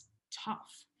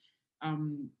tough.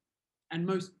 And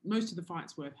most of the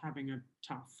fights worth having are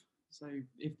tough. So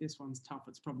if this one's tough,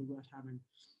 it's probably worth having.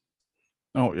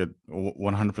 Oh yeah,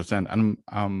 100%. And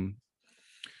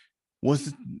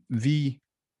was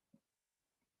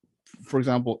for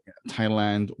example,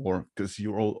 Thailand, or because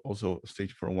you were also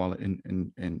stayed for a while in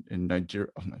Nigeria,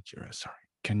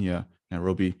 Kenya,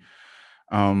 Nairobi.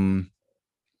 Yeah,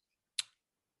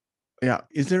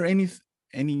 is there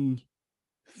anything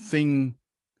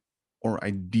or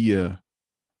idea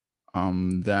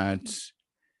that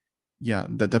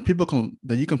people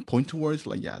that you can point towards,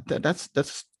 like, yeah, that's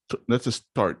a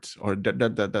start, or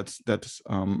that's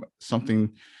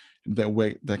something that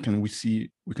we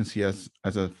can see as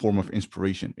a form of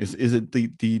inspiration? Is it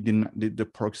the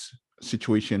parks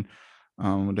situation,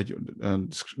 that you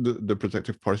the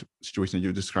protective park situation that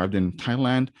you described in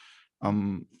Thailand?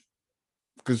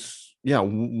 Because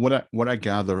what I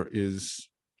gather is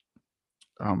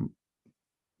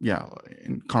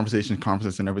in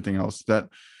conferences and everything else, that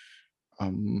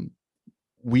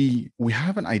we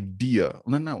have an idea.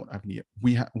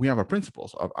 We have our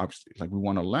principles, obviously, like we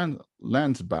want to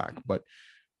lands back, but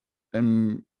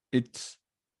it's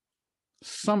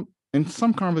in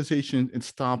some conversations it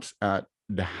stops at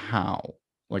the how.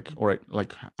 Like, all right,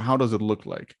 like, how does it look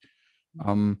like?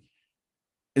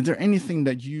 Is there anything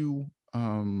that you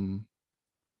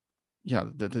that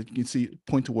you can see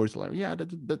point towards, like,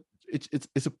 that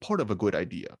it's a part of a good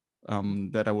idea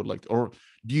that I would like to, or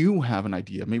do you have an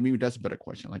idea? Maybe that's a better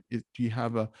question. Like, do you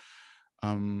have a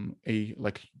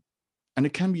like, and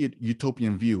it can be a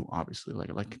utopian view, obviously, like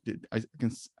I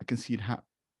can see it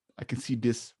I can see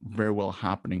this very well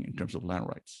happening in terms of land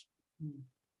rights.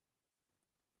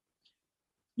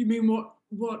 You mean what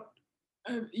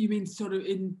you mean sort of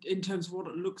in terms of what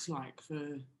it looks like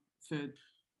for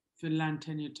land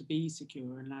tenure to be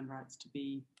secure and land rights to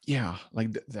be,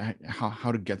 like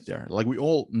how to get there? Like, we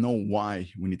all know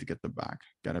why we need to get it back.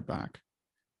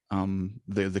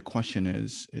 The question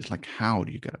is like, how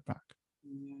do you get it back?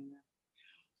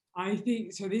 I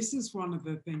think so. This is one of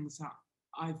the things that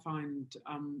I find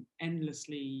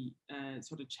endlessly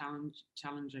sort of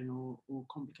challenging or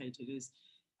complicated is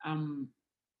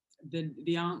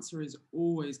the answer is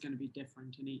always going to be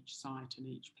different in each site and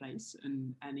each place,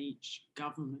 and each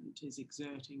government is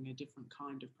exerting a different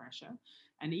kind of pressure,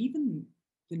 and even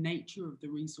the nature of the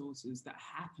resources that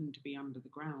happen to be under the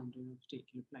ground in a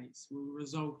particular place will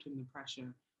result in the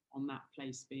pressure on that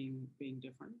place being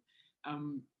different.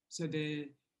 So the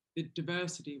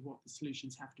diversity of what the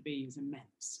solutions have to be is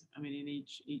immense. I mean, in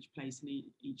each place and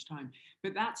each time.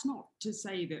 But that's not to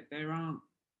say that there aren't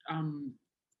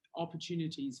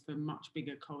opportunities for much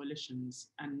bigger coalitions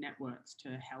and networks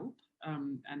to help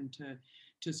and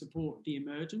to support the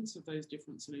emergence of those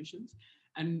different solutions.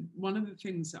 And one of the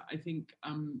things that I think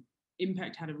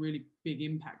Impact had a really big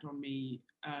impact on me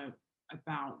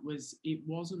about was it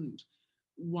wasn't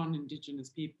one Indigenous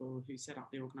people who set up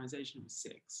the organisation, it was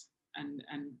 6. And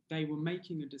they were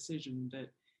making a decision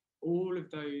that all of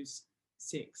those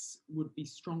 6 would be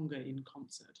stronger in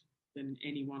concert than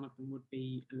any one of them would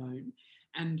be alone.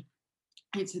 And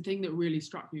it's the thing that really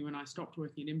struck me when I stopped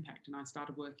working at Impact and I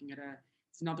started working at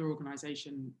it's another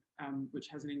organisation which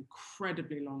has an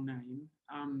incredibly long name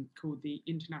called the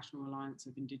International Alliance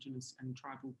of Indigenous and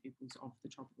Tribal Peoples of the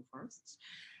Tropical Forests.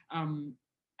 And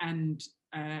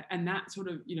that sort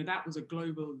of,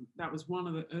 that was one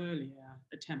of the earlier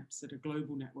attempts at a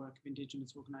global network of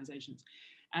Indigenous organisations.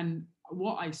 And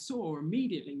what I saw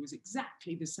immediately was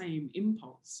exactly the same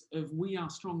impulse of we are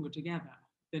stronger together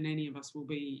than any of us will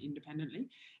be independently.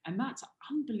 And that's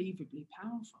unbelievably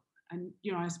powerful. And,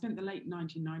 I spent the late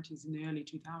 1990s and the early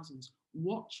 2000s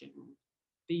watching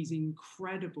these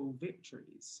incredible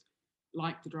victories,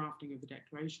 like the drafting of the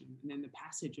Declaration, and then the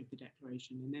passage of the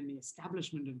Declaration, and then the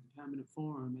establishment of the Permanent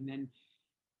Forum, and then,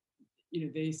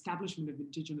 the establishment of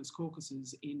Indigenous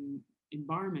caucuses in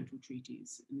environmental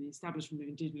treaties, and the establishment of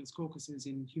Indigenous caucuses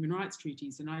in human rights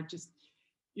treaties. And I just,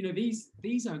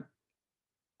 these are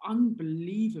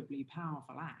unbelievably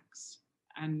powerful acts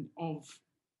and of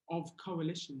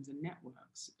coalitions and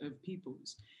networks of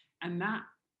peoples, and that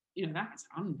that's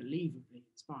unbelievably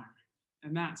inspiring,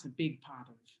 and that's a big part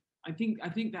of I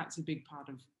think that's a big part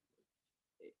of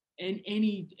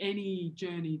any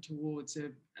journey towards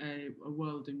a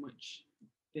world in which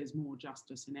there's more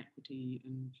justice and equity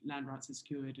and land rights are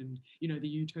secured, and the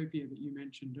utopia that you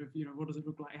mentioned of what does it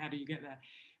look like, how do you get there.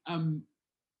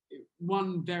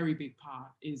 One very big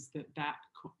part is that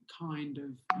kind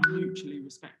of mutually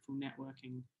respectful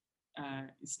networking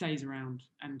stays around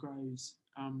and grows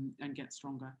and gets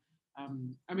stronger.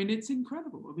 I mean, it's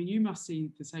incredible. I mean, you must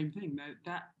see the same thing.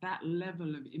 That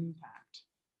level of impact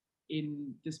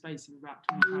in the space of about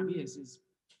 25 years is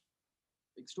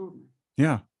extraordinary.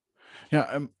 Yeah.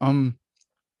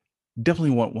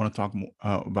 Definitely want to talk more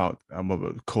about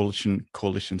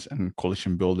coalitions and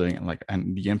coalition building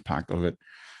and the impact of it.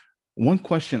 One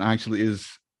question actually is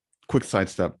quick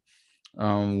sidestep.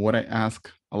 What I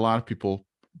ask a lot of people,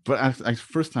 but I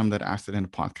first time that I asked it in a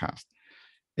podcast,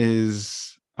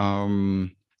 is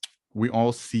we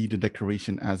all see the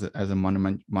Declaration as a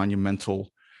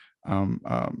monumental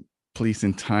place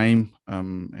in time,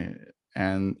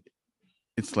 and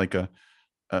it's like the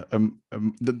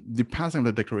passing of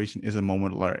the Declaration is a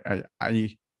moment where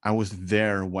I was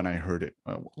there when I heard it.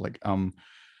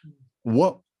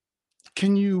 What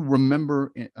can you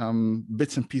remember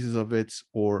bits and pieces of it,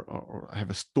 or have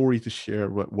a story to share?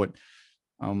 What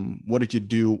did you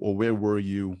do, or where were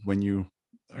you when you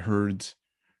heard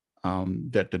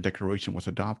that the Declaration was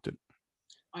adopted?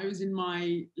 I was in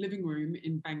my living room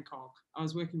in Bangkok. I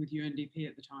was working with UNDP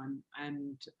at the time,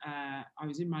 and I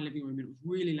was in my living room. It was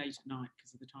really late at night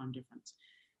because of the time difference.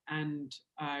 And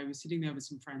I was sitting there with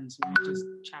some friends and we were just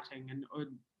chatting, and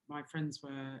my friends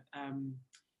were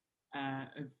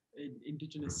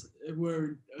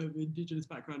were of Indigenous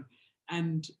background.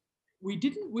 And we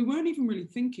weren't even really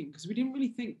thinking, because we didn't really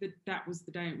think that was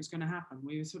the day it was going to happen.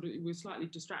 We were slightly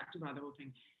distracted by the whole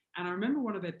thing. And I remember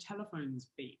one of their telephones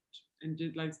beeped, and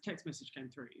a text message came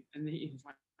through, and he was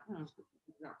like, oh.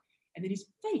 And then his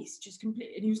face just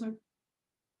completely, and he was like,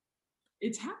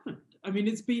 it's happened. I mean,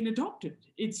 it's been adopted.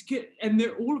 It's good. And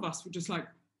all of us were just like,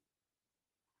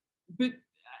 but,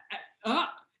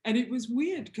 and it was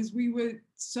weird because we were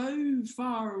so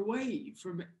far away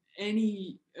from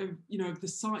any of the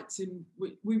sites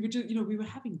we were just, we were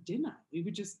having dinner. We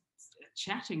were just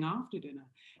chatting after dinner.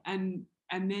 And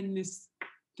then this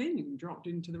thing dropped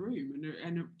into the room,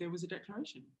 and there was a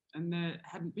declaration, and there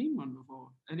hadn't been one before,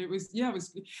 and it was,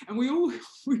 and we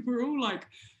were all like,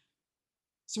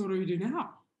 so what do we do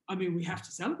now? I mean, we have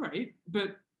to celebrate,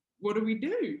 but what do we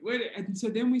do? And so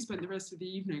then we spent the rest of the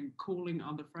evening calling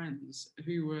other friends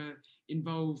who were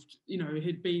involved,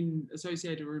 had been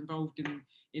associated or involved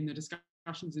in the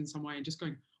discussions in some way, and just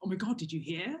going, oh my God, did you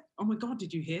hear? Oh my God,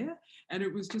 did you hear? And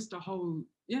it was just a whole,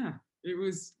 it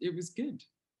was good.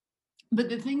 But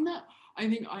the thing that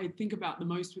I think about the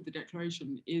most with the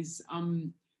declaration is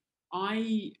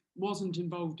I wasn't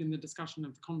involved in the discussion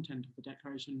of the content of the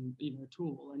declaration, at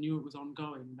all. I knew it was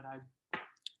ongoing, but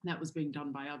that was being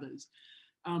done by others.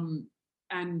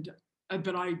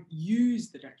 But I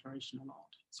use the declaration a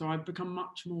lot. So I've become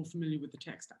much more familiar with the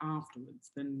text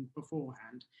afterwards than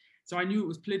beforehand. So I knew it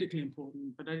was politically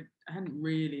important, but I hadn't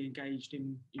really engaged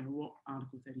in, what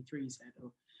Article 33 said.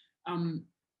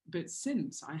 But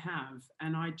since I have,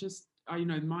 and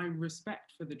my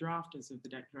respect for the drafters of the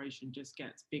declaration just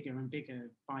gets bigger and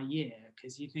bigger by year,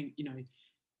 because you think,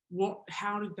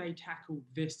 how did they tackle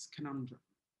this conundrum?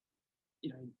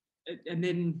 And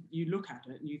then you look at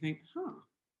it and you think,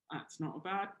 that's not a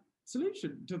bad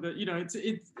solution to the,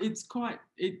 it's quite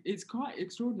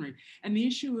extraordinary. And the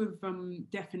issue of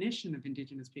definition of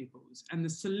Indigenous peoples and the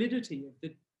solidity of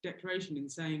the declaration in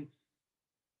saying,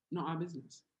 not our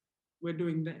business, we're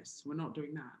doing this, we're not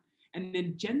doing that. And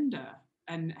then gender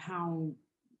and how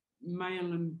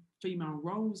male and female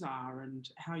roles are and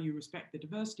how you respect the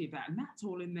diversity of that, and that's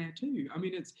all in there too. I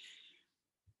mean,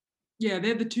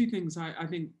 they're the two things I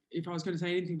think, if I was going to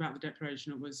say anything about the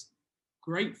declaration, it was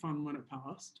great fun when it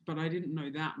passed, but I didn't know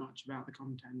that much about the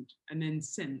content. And then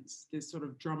since, this sort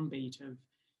of drumbeat of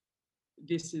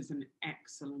this is an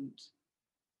excellent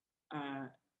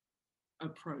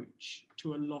approach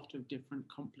to a lot of different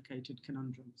complicated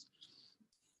conundrums.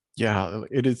 Yeah,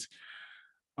 it is.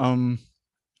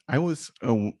 I was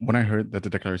when I heard that the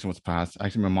declaration was passed,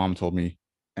 actually my mom told me,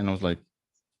 and I was like,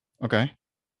 okay,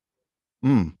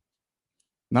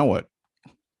 now what?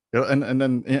 And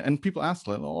then people asked,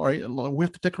 like, all right, we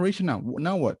have the declaration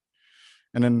now what?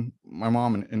 And then my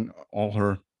mom, in all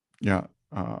her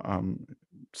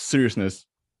seriousness,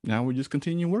 now we just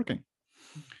continue working,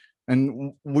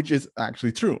 and which is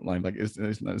actually true. Like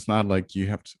it's not like you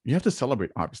have to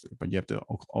celebrate, obviously, but you have to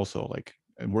also like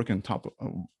work on top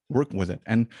of, work with it.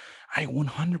 And I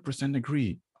 100%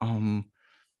 agree. I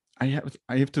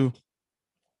have to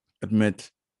admit,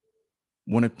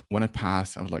 when it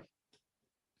passed, I was like,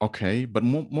 okay, but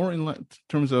more in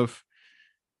terms of,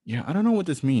 I don't know what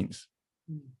this means.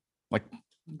 Like,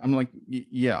 I'm like,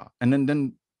 yeah. And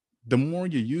then the more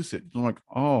you use it, you're like,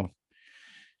 oh,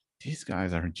 these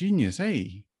guys are genius,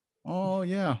 hey. Oh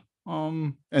yeah.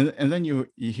 And then you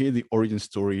hear the origin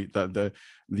story, that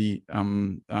the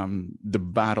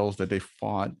battles that they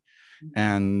fought,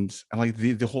 and like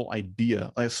the whole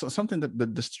idea, like something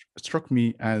that struck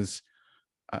me as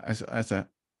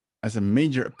a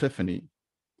major epiphany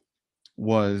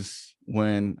was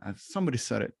when somebody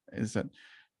said it, is that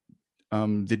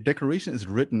the declaration is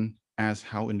written as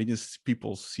how Indigenous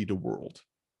people see the world.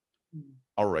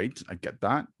 All right, I get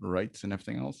that, rights and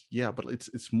everything else. Yeah, but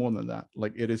it's more than that.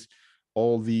 Like, it is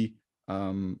all the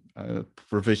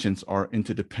provisions are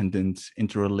interdependent,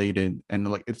 interrelated,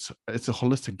 and like it's a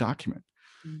holistic document.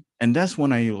 And that's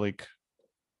when I like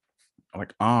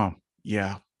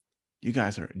yeah, you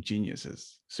guys are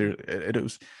geniuses. Seriously, it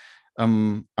was.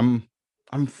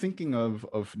 I'm thinking of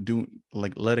doing,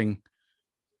 like, letting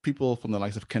people from the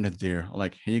likes of Kenneth there,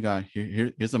 like, hey, you guys,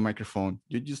 here's a microphone.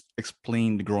 You just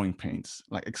explain the growing pains,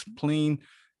 like explain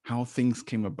how things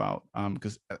came about.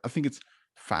 Because I think it's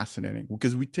fascinating,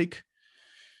 because we take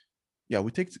I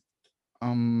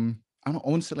don't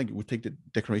want to say like we take the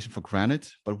declaration for granted,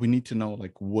 but we need to know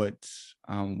like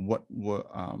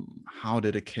how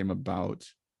did it came about.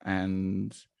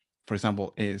 And for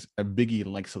example, is a biggie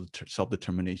like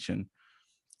self-determination.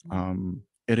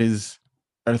 It is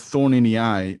a thorn in the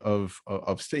eye of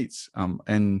states,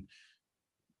 and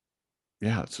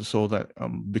so that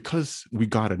because we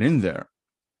got it in there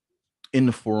in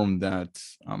the form that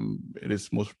it is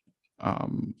most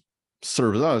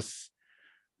serves us,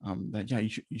 that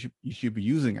you should be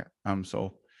using it.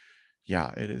 So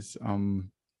yeah, it is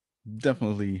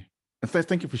definitely.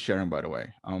 Thank you for sharing, by the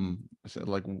way. So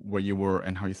like where you were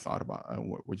and how you thought about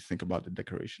what you think about the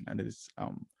declaration. And it is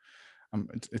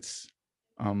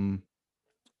I'm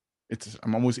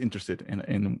always interested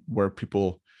in where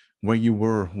you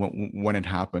were when it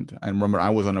happened. I remember I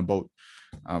was on a boat,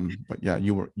 but yeah,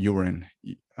 you were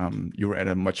at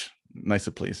a much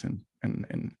nicer place in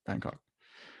Bangkok.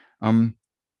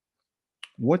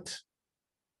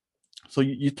 So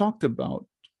you talked about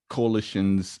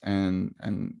coalitions and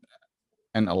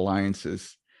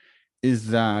alliances. Is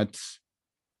that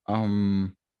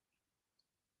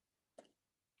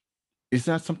is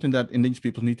that something that indigenous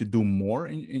people need to do more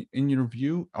in your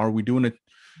view? Are we doing it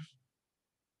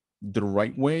the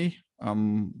right way?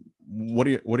 What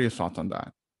are your thoughts on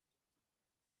that?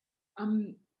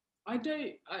 I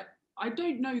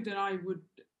don't know that I would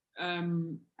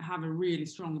have a really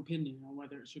strong opinion on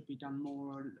whether it should be done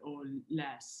more or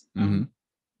less.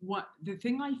 What the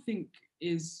thing I think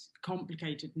is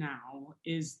complicated now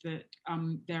is that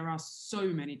there are so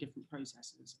many different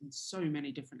processes and so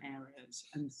many different areas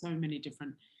and so many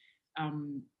different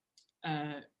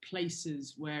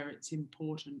places where it's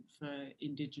important for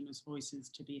Indigenous voices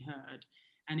to be heard.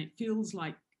 And it feels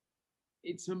like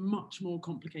it's a much more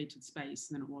complicated space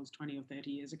than it was 20 or 30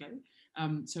 years ago.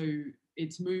 So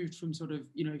it's moved from sort of,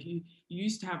 you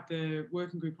used to have the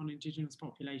working group on Indigenous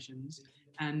populations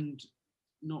and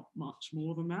not much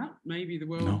more than that, maybe the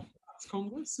World Arts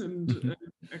Congress and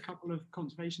a couple of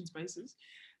conservation spaces.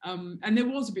 And there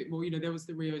was a bit more, there was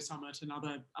the Rio Summit and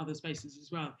other spaces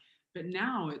as well. But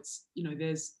now it's,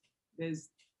 there's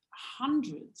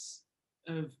hundreds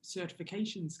of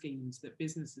certification schemes that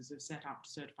businesses have set up to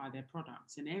certify their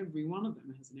products, and every one of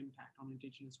them has an impact on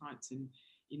Indigenous rights in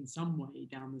some way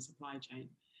down the supply chain.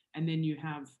 And then you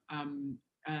have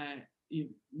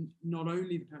not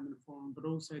only the Permanent Forum, but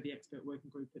also the Expert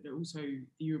Working Group, but also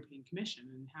the European Commission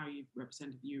and how you've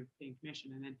represented the European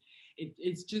Commission. And then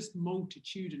it's just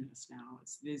multitudinous now.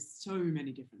 There's so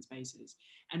many different spaces.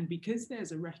 And because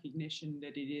there's a recognition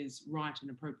that it is right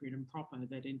and appropriate and proper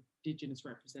that Indigenous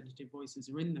representative voices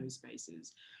are in those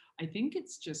spaces, I think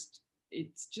it's just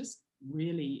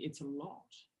really, it's a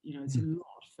lot. It's a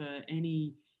lot for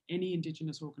any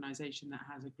Indigenous organisation that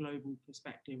has a global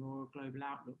perspective or a global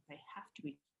outlook. They have to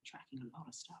be tracking a lot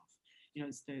of stuff.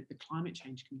 It's the Climate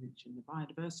Change Convention, the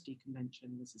Biodiversity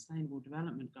Convention, the Sustainable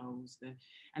Development Goals,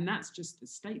 and that's just the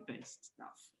state-based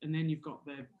stuff. And then you've got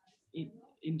the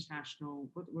international,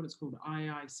 what it's called,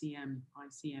 ICMM,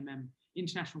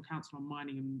 International Council on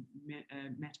Mining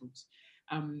and Metals,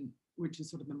 which is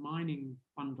sort of the mining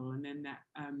bundle, and then that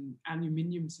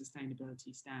aluminium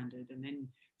sustainability standard, and then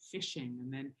fishing,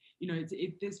 and then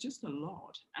there's just a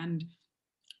lot. And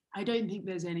I don't think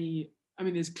there's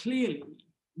there's clearly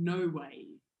no way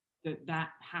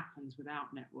that happens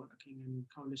without networking and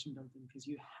coalition building, because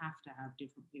you have to have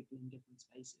different people in different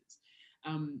spaces.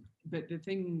 But the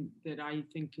thing that I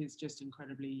think is just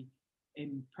incredibly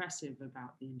impressive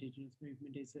about the Indigenous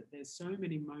movement is that there's so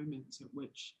many moments at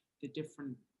which the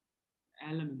different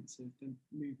elements of the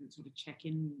movement sort of check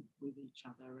in with each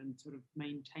other and sort of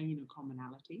maintain a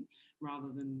commonality rather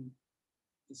than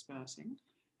dispersing.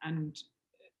 And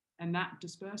that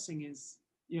dispersing is,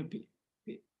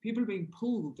 people are being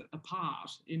pulled apart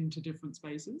into different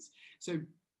spaces. So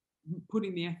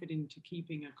putting the effort into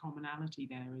keeping a commonality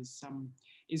there is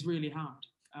really hard.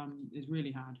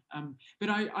 But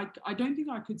I don't think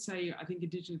I could say I think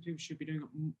Indigenous people should be doing it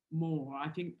more. I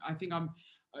think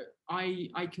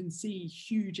I can see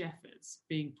huge efforts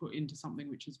being put into something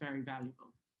which is very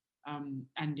valuable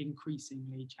and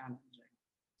increasingly challenging.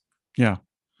 Yeah.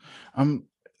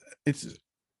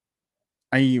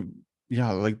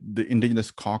 Like the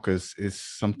Indigenous caucus is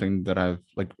something that I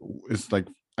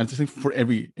just think for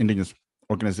every Indigenous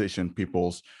organization,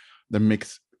 that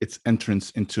makes its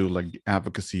entrance into like the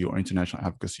advocacy or international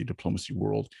advocacy diplomacy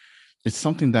world, it's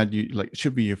something that it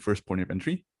should be your first point of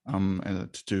entry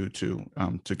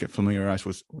to get familiarized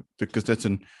with, because that's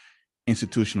an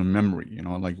institutional memory.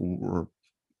 Like we're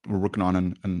working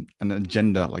on an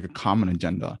agenda, like a common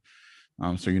agenda.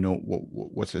 So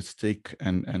what's at stake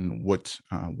and what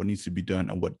needs to be done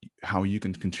and how you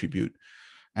can contribute.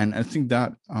 And I think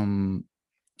that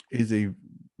is a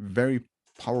very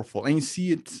powerful, and you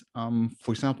see it,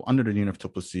 for example, under the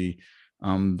UNFCCC,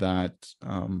 that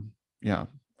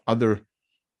other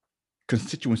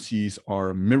constituencies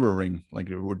are mirroring, like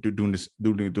we're doing this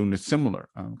similar,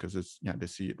 because they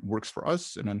see it works for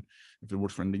us, and then if it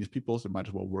works for Indigenous peoples, it might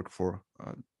as well work for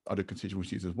other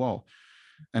constituencies as well.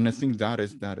 And I think that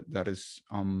is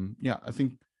I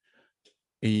think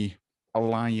a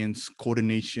alliance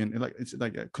coordination, it's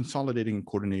like consolidating and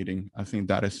coordinating. I think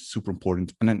that is super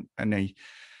important, and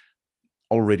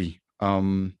already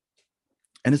and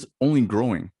it's only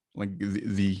growing, like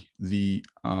the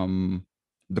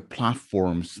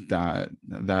platforms that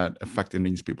affect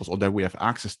Indigenous peoples or that we have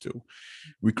access to.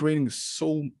 We're creating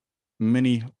so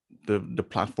many the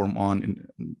platform on in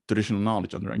traditional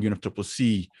knowledge under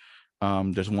UNFCCC.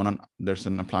 There's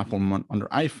a platform under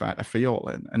IFAT, FAO,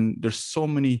 and there's so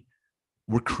many.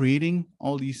 We're creating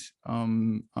all these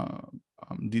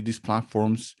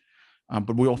platforms,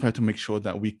 but we also have to make sure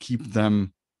that we keep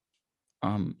them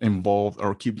involved,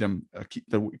 or keep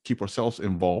ourselves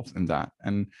involved in that.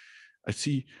 And I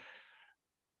see.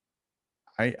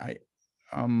 I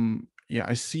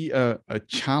I see a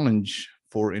challenge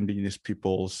for indigenous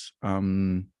peoples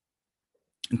in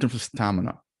terms of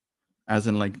stamina, as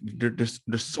in like there's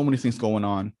so many things going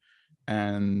on,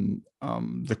 and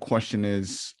the question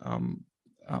is,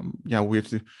 we have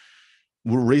to,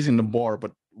 we're raising the bar,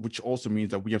 but which also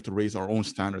means that we have to raise our own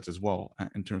standards as well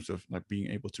in terms of like being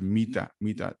able to meet that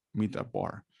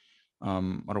bar.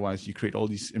 Otherwise, you create all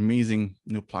these amazing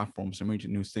new platforms,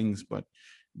 amazing new things, but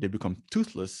they become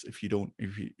toothless if you don't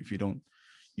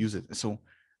use it. So,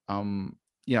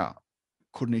 yeah,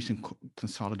 coordination,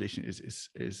 consolidation is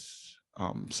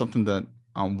something that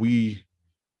we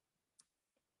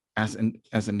as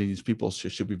indigenous people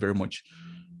should be very much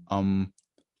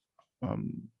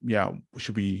we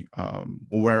should be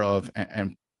aware of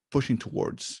and pushing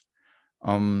towards.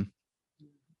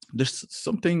 There's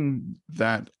something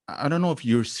that I don't know if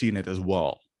you're seeing it as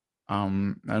well,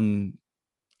 and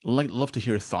love to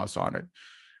hear your thoughts on it.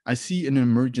 I see an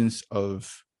emergence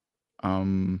of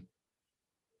how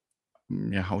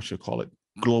should I call it,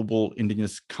 global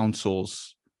indigenous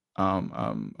councils,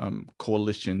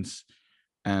 coalitions,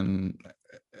 and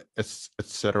et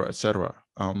cetera,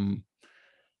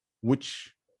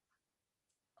 which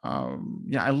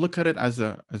I look at it as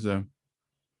a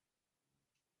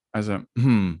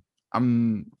I'm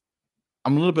a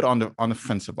little bit on the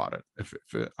fence about it. If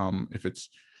it's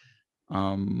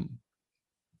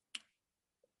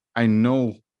I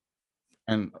know,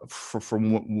 and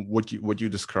from what you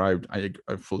described, I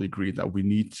fully agree that we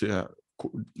need to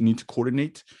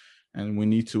coordinate, and we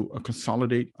need to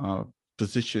consolidate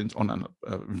positions on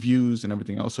views and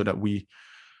everything else, so that we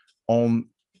all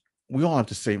have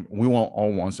the same. We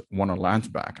all want our lands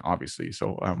back, obviously.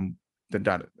 So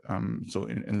so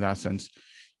in that sense,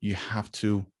 you have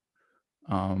to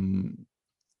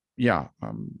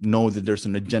know that there's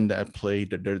an agenda at play,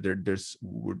 that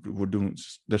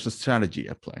there's a strategy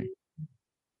at play.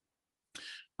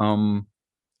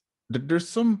 There's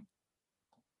some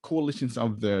coalitions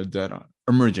out there that are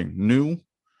emerging new,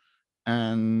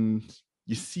 and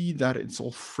you see that it's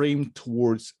all framed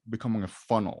towards becoming a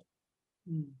funnel,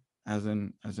 as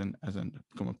in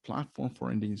become a platform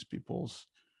for indigenous peoples,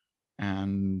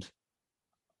 and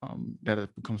that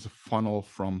it becomes a funnel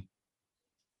from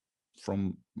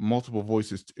multiple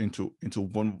voices into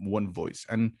one voice.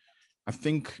 And I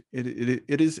think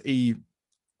it is a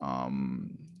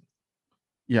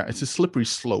it's a slippery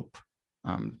slope.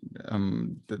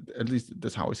 At least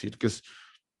that's how I see it, because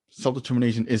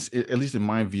self-determination is, at least in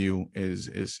my view,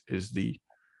 is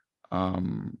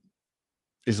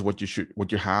what you should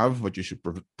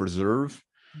preserve.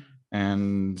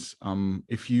 And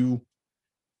if you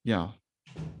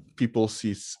people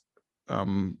see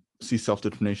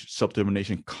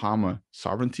self-determination,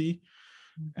 sovereignty,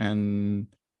 and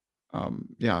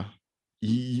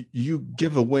you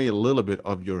give away a little bit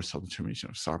of your self-determination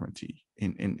of sovereignty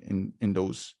in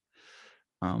those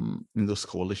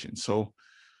coalitions. So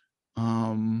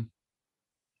I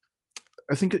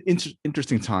think an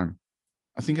interesting time.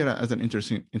 I think as an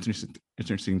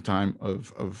interesting time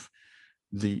of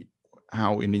the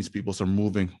how Indigenous peoples are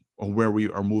moving, or where we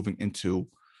are moving into,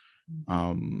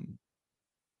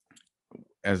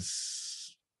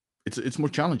 as it's more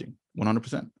challenging,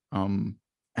 100%.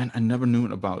 And I never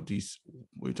knew about these.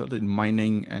 We talked about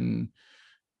mining and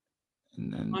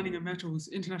mining and metals,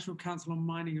 International Council on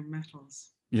Mining and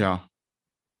Metals. Yeah.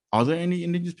 Are there any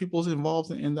indigenous peoples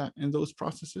involved in those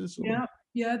processes? Or?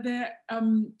 Yeah. They're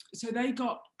so they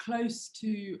got close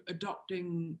to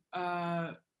adopting.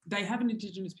 They have an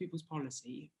Indigenous peoples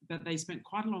policy, but they spent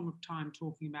quite a long time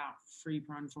talking about free,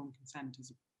 prior, and informed consent as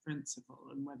a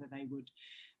principle, and whether they would.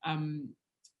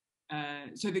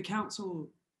 So the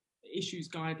council issues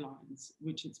guidelines,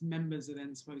 which its members are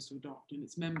then supposed to adopt, and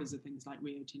its members are things like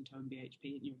Rio Tinto and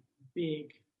BHP, and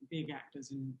big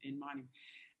actors in mining.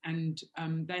 And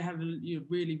they have a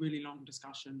really, really long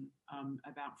discussion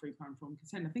about free, prior, and informed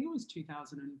consent. I think it was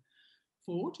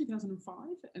 2004,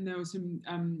 2005, and there were some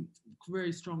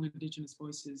very strong Indigenous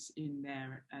voices in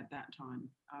there at that time.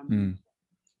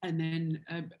 And then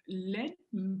led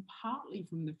partly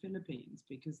from the Philippines,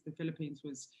 because the Philippines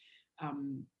was,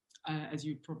 as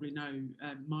you probably know,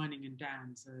 mining and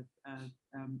dams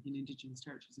in Indigenous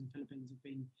territories in the Philippines have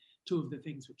been two of the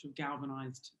things which have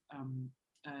galvanized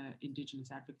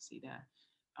Indigenous advocacy there.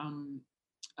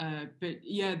 But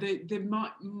yeah, the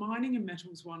mining and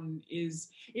metals one is,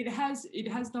 it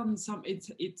has done some,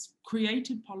 it's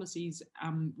created policies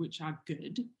which are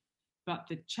good, but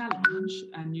the challenge,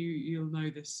 and you'll know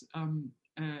this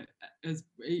as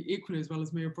equally as well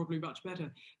as me, or probably much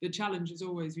better. The challenge is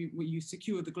always you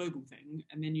secure the global thing,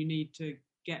 and then you need to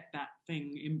get that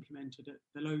thing implemented at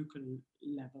the local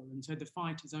level. And so the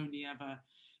fight is only ever,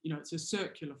 it's a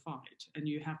circular fight, and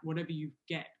you have whatever you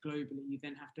get globally, you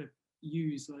then have to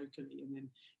use locally, and then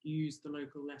use the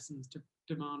local lessons to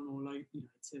demand more local.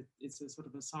 It's a sort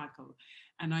of a cycle,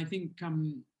 and I think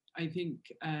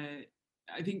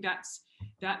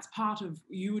that's part of,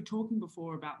 you were talking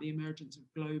before about the emergence of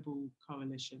global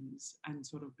coalitions and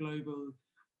sort of global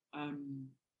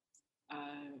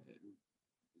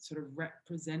sort of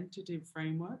representative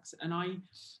frameworks, and I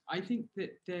think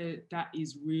that that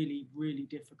is really, really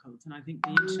difficult. And I think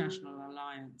the International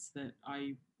Alliance that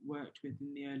I worked with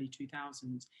in the early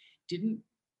 2000s did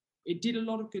a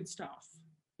lot of good stuff,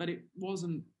 but it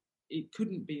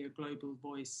couldn't be a global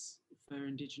voice for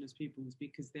Indigenous peoples,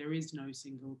 because there is no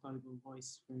single global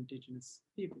voice for Indigenous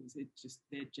peoples.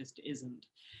 There just isn't.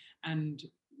 And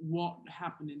what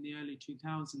happened in the early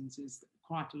 2000s is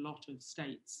quite a lot of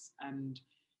states and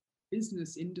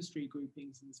business industry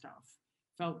groupings and stuff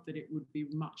felt that it would be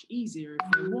much easier if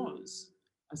there was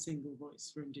a single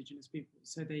voice for Indigenous people.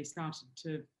 So they started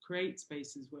to create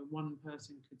spaces where one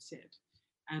person could sit,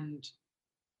 and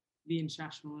the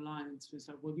International Alliance was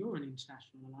like, well, you're an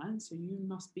international alliance, so you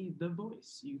must be the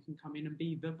voice. You can come in and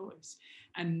be the voice.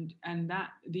 And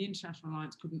that the International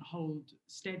Alliance couldn't hold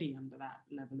steady under that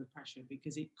level of pressure,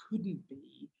 because it couldn't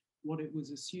be what it was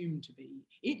assumed to be.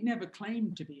 It never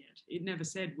claimed to be it. It never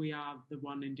said we are the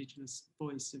one Indigenous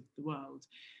voice of the world.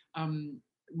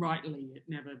 Rightly, it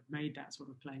never made that sort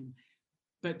of claim.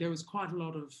 But there was quite a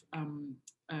lot of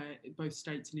both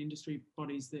states and industry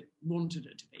bodies that wanted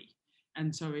it to be.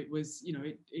 And so it was,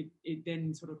 it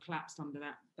then sort of collapsed under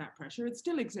that pressure. It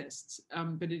still exists,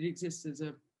 but it exists as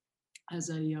a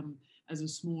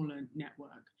smaller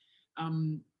network.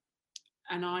 And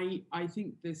I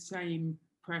think the same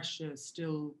pressure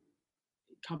still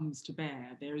comes to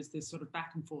bear. There is this sort of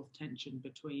back and forth tension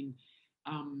between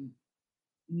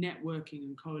networking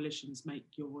and coalitions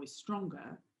make your voice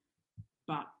stronger,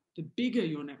 but the bigger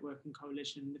your network and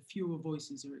coalition, the fewer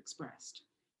voices are expressed.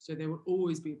 So there will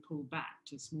always be a pull back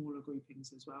to smaller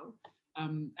groupings as well.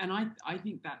 And I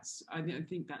think that's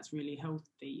really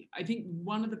healthy. I think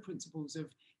one of the principles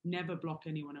of never block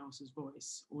anyone else's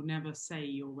voice, or never say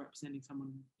you're representing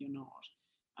someone you're not,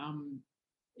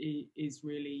 is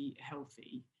really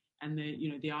healthy. And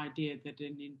the idea that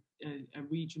a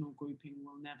regional grouping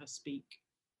will never speak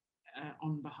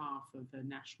on behalf of a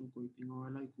national grouping or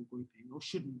a local grouping, or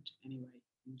shouldn't anyway,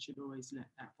 and should always let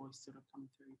that voice sort of come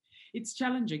through. It's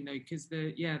challenging though, because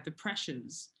the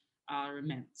pressures are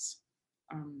immense.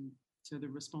 So the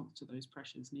response to those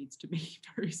pressures needs to be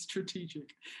very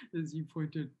strategic, as you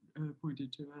pointed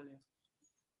to earlier.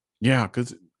 Yeah,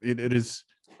 because it is,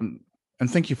 and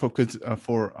thank you for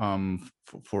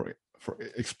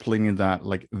explaining that,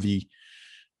 like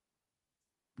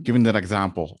giving that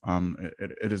example.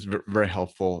 It is very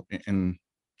helpful in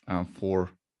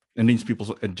for Indigenous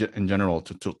people in general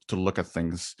to look at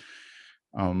things,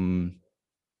 because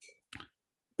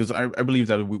I believe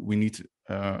that we need to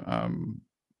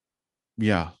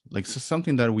like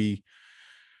something that we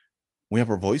have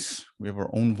our voice, we have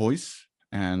our own voice,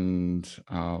 and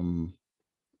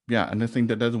and I think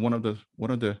that that's one of the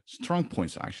strong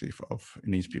points actually of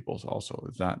Indigenous peoples also,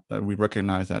 is that we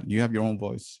recognize that you have your own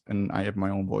voice and I have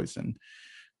my own voice, and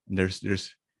there's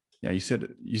you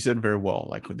said very well,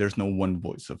 like there's no one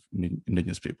voice of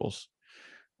Indigenous peoples.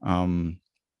 I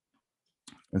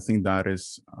think that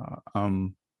is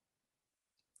I'll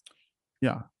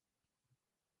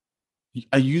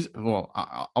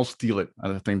steal it.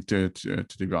 I think to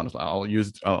be honest,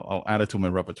 I'll add it to my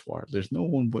repertoire. There's no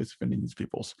one voice of Indigenous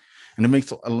peoples, and it makes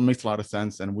a lot of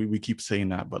sense. And we keep saying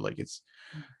that, but like it's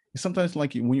sometimes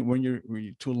like when you're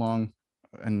too long,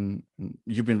 and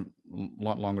you've been a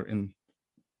lot longer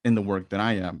in the work than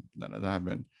I have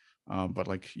been, but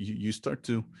like you start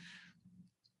to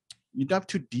dive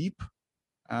too deep,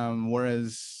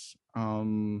 whereas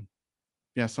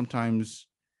sometimes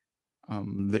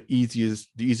the easier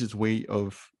way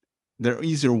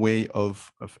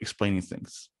of explaining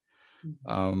things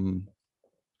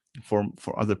for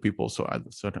other people, so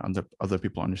other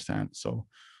people understand. So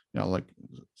like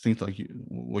things like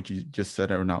what you just said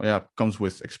right now, comes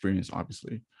with experience,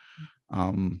 obviously.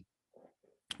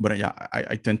 But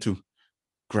I tend to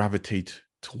gravitate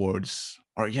towards,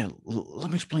 let me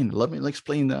explain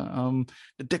the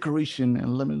declaration,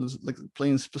 and let me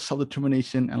explain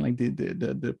self-determination and like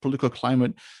the political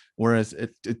climate, whereas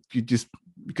you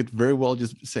could very well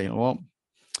just say, well,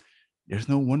 there's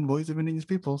no one voice of Indigenous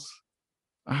peoples,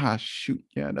 shoot,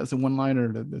 yeah, that's a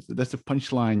one-liner. That's a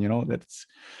punchline,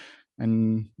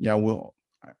 and yeah,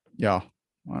 yeah,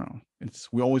 I don't know.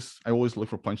 I always look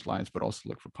for punchlines, but also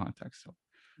look for context. So,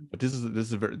 but this is a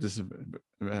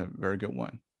very good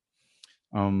one.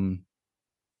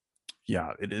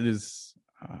 Yeah, it is.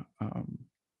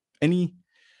 Any.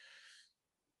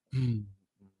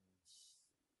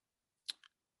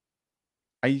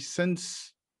 I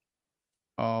sense.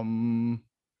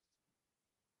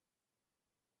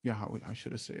 Yeah, how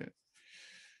should I say it?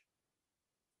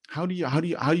 How do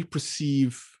you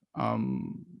perceive? How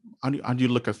do you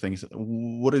look at things?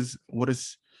 What is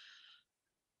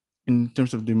in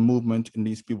terms of the movement in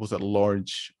these peoples at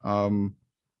large? Are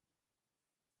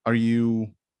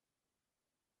you,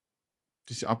 do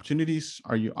you see opportunities?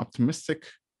 Are you optimistic?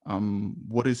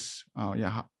 What is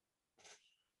yeah?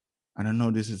 I don't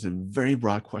know. This is a very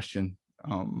broad question,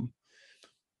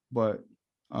 but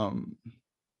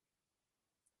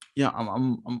yeah,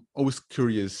 I'm always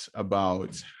curious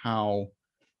about how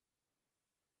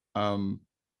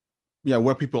yeah,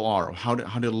 where people are, how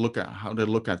they look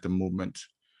at the movement,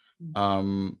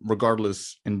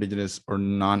 regardless indigenous or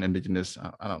non-indigenous.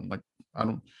 I don't like, I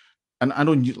don't and I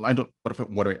don't I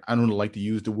don't like to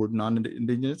use the word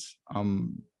non-indigenous,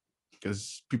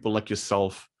 because people like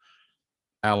yourself,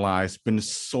 allies, been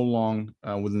so long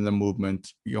within the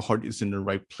movement, your heart is in the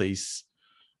right place.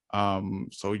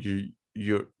 So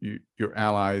you're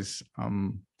allies.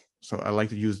 So I like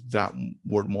to use that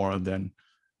word more than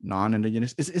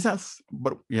non-indigenous. Is that,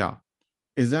 but yeah,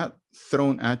 is that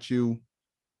thrown at you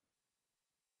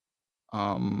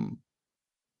in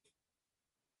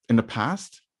the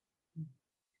past?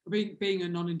 Being a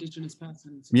non-indigenous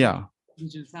person, Yeah.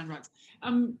 Indigenous land rights.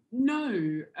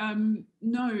 No. I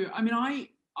mean, I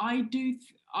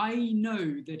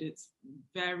know that it's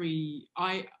very.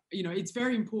 It's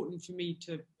very important for me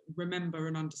to remember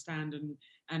and understand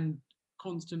and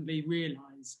constantly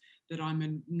realise that I'm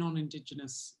a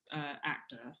non-indigenous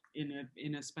actor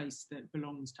in a space that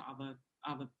belongs to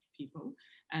other people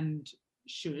and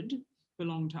should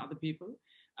belong to other people.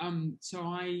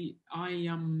 So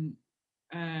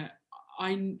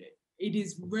it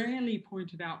is rarely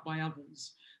pointed out by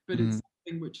others, but it's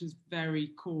something which is very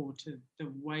core to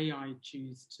the way I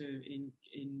choose to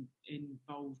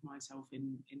involve myself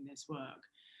in this work.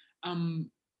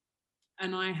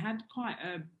 And I had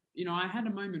I had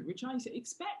a moment which I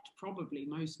expect probably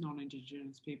most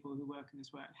non-Indigenous people who work in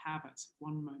this work have at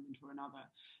one moment or another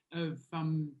of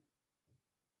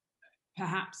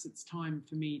perhaps it's time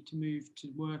for me to move to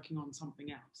working on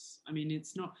something else. I mean,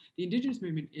 it's not, the Indigenous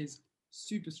movement is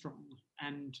super strong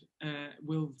and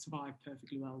will survive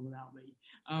perfectly well without me.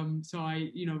 So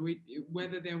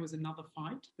whether there was another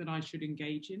fight that I should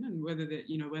engage in, and whether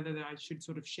that I should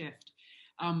sort of shift,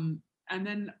 and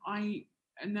then I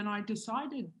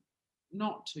decided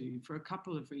not to, for a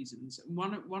couple of reasons.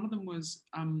 One of them was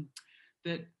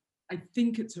that I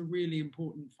think it's a really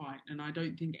important fight, and I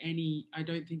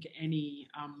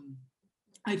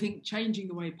think changing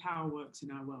the way power works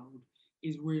in our world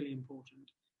is really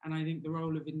important. And I think the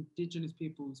role of Indigenous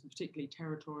peoples, particularly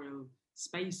territorial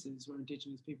spaces where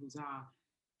Indigenous peoples are,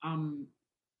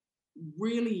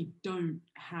 really don't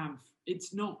have,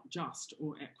 it's not just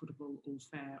or equitable or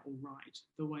fair or right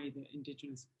the way that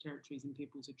Indigenous territories and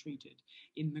peoples are treated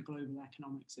in the global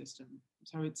economic system.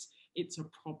 So it's a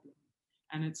problem.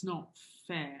 And it's not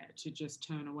fair to just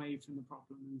turn away from the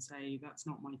problem and say, that's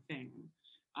not my thing.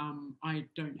 I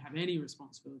don't have any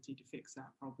responsibility to fix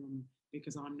that problem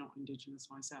because I'm not Indigenous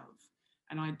myself.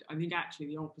 And I think actually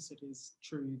the opposite is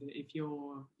true, that if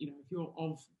you're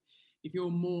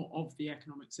more of the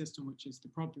economic system, which is the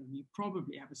problem, you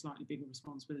probably have a slightly bigger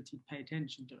responsibility to pay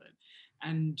attention to it.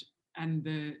 And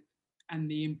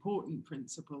the important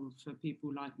principle for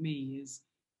people like me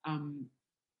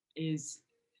is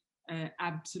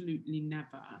absolutely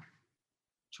never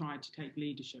try to take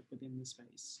leadership within the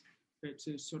space, but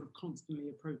to sort of constantly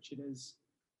approach it as,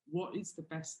 what is the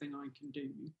best thing I can do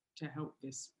to help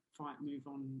this fight move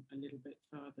on a little bit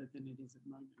further than it is at the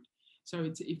moment. So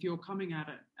it's, if you're coming at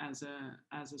it as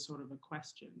a sort of a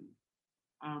question,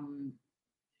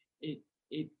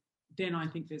 then I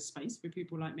think there's space for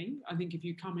people like me. I think if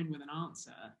you come in with an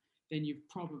answer, then you've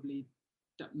probably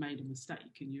made a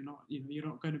mistake, and you're not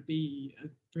going to be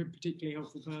a particularly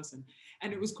helpful person.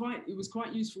 And it was quite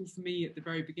useful for me at the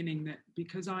very beginning, that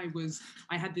because I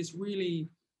had this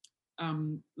really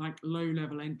like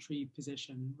low-level entry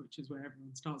position, which is where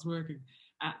everyone starts working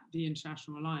at the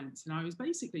International Alliance. And I was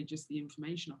basically just the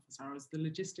information officer. I was the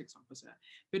logistics officer.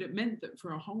 But it meant that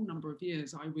for a whole number of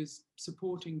years, I was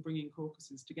supporting bringing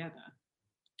caucuses together,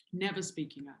 never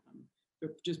speaking at them,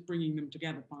 but just bringing them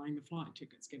together, buying the flight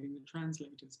tickets, getting the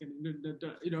translators, getting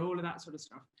all of that sort of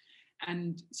stuff.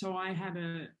 And so I had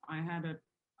a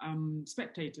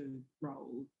spectator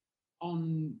role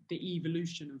on the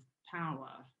evolution of power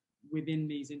within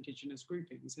these Indigenous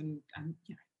groupings. And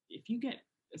if you get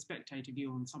a spectator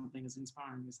view on something as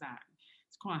inspiring as that,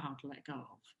 it's quite hard to let go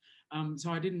of.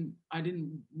 So I didn't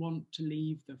want to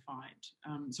leave the fight.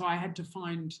 So I had to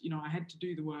find, I had to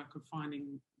do the work of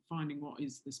finding what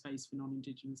is the space for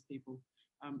non-Indigenous people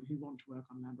who want to work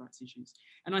on land rights issues.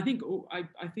 And I think I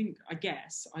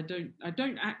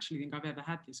don't actually think I've ever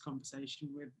had this conversation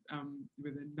with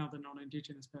another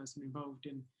non-Indigenous person involved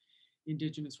in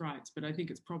Indigenous rights, but I think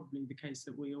it's probably the case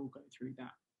that we all go through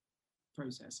that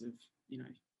process of,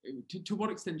 to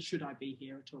what extent should I be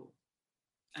here at all,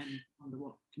 and under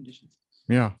what conditions?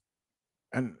 Yeah.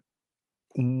 And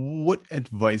what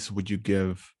advice would you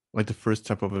give, like the first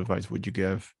type of advice would you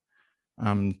give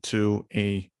to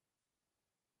a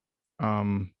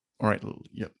all right,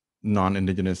 yeah,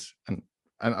 non-Indigenous, and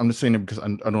I'm just saying it because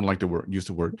I don't like use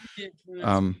the word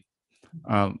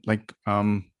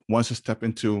wants to step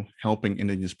into helping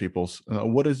Indigenous peoples.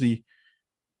 What is the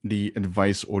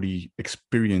advice or the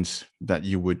experience that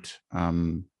you would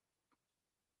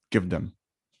give them?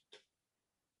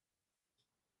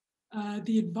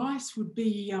 The advice would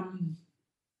be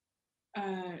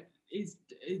is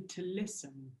to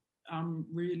listen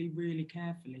really, really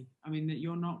carefully. I mean, that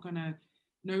you're not gonna,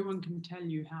 no one can tell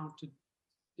you how to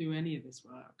do any of this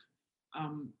work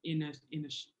in a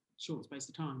short space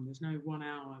of time. There's no 1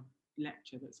 hour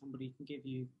lecture that somebody can give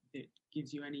you that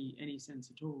gives you any sense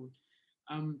at all.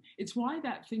 It's why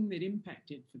that thing that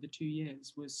impacted for the 2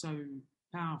 years was so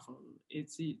powerful.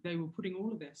 They were putting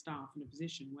all of their staff in a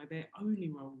position where their only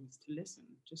role was to listen,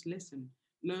 just listen,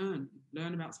 learn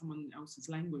about someone else's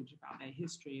language, about their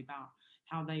history, about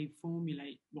how they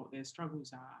formulate what their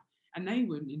struggles are. And they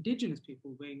were Indigenous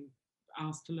people being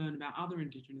asked to learn about other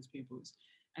Indigenous peoples.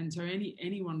 And so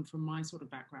anyone from my sort of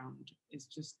background is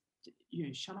just,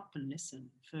 shut up and listen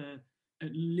for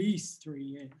at least 3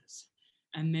 years.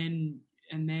 And then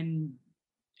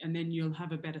you'll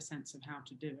have a better sense of how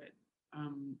to do it.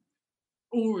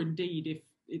 Or indeed, if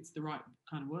it's the right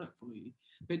kind of work for you.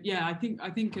 But yeah, I think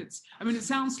it's, it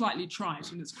sounds slightly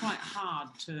trite, and it's quite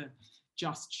hard to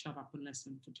just shut up and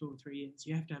listen for 2 or 3 years.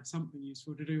 You have to have something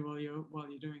useful to do while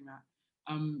you're doing that.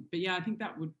 But yeah, I think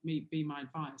that would be my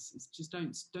advice, is just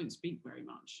don't speak very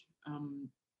much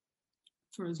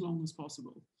for as long as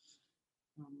possible.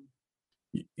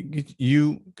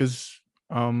 Because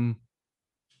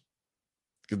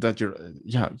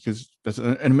that's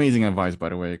an amazing advice, by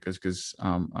the way,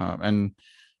 and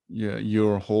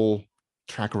your whole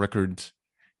track record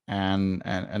and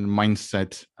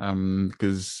mindset,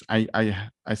 because I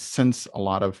sense a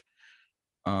lot of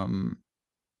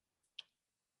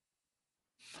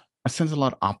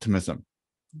optimism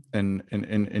in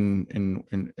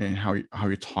how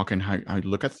you talk and how you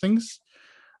look at things,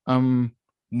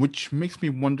 which makes me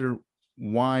wonder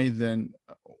why then.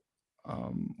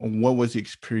 What was the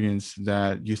experience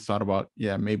that you thought about?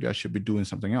 Yeah, maybe I should be doing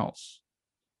something else.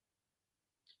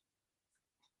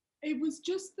 It was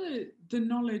just the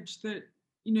knowledge that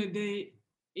the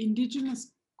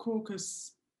Indigenous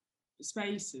caucus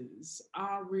spaces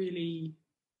are really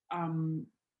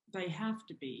they have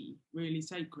to be really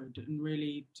sacred and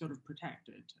really sort of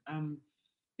protected.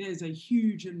 There's a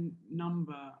huge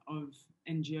number of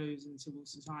NGOs and civil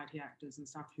society actors and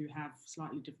stuff who have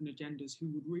slightly different agendas,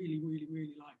 who would really, really,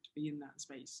 really like to be in that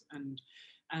space and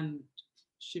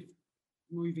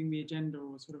moving the agenda,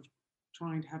 or sort of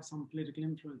trying to have some political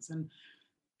influence. And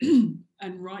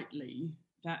and rightly,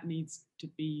 that needs to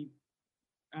be,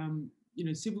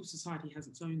 civil society has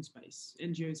its own space,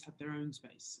 NGOs have their own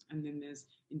space, and then there's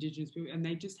Indigenous people, and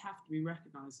they just have to be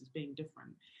recognised as being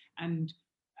different. And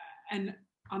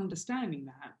understanding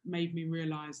that made me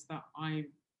realise that I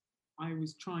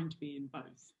was trying to be in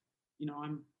both.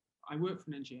 I work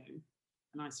for an NGO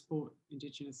and I support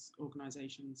Indigenous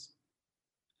organisations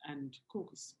and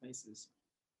caucus spaces.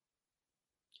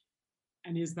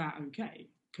 And is that okay?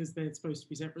 Because they're supposed to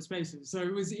be separate spaces. So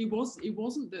it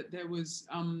wasn't that there was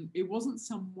it wasn't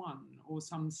someone or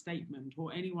some statement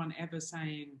or anyone ever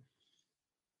saying,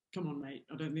 come on, mate,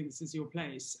 I don't think this is your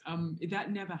place.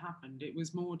 That never happened. It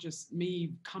was more just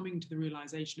me coming to the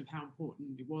realisation of how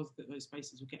important it was that those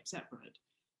spaces were kept separate.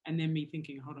 And then me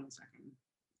thinking, hold on a second,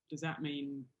 does that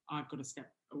mean I've got to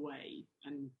step away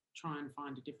and try and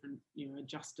find a different, a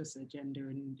justice agenda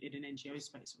in an NGO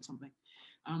space or something?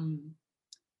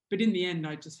 But in the end,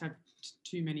 I just had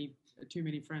too many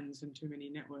friends and too many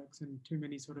networks and too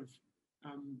many sort of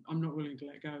I'm not willing to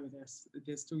let go of this.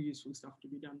 There's still useful stuff to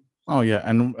be done. Oh yeah,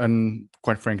 and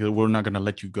quite frankly, we're not gonna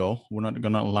let you go. We're not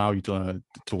gonna allow you to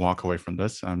walk away from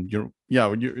this. You're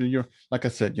like I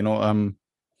said,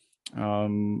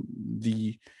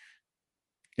 the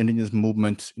indigenous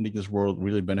movement, indigenous world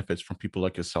really benefits from people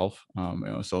like yourself.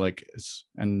 So like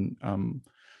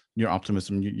your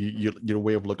optimism, your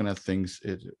way of looking at things,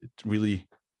 it really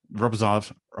rubs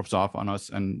off on us,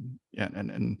 and yeah,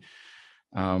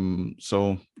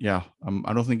 so yeah,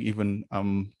 I don't think even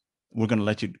we're gonna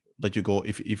let you go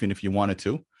even if you wanted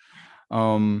to.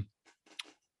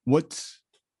 What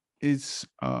is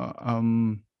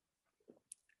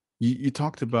you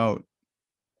talked about,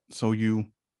 so you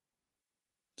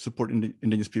support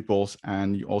indigenous peoples,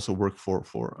 and you also work for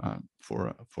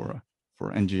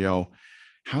NGO.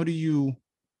 How do you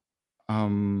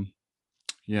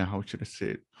how should I say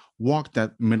it, walk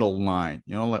that middle line,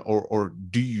 like, or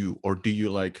do you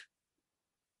like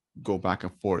go back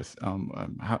and forth?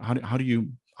 How do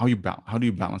you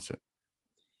balance it?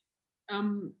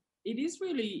 It is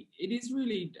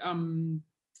really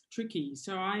tricky.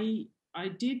 So I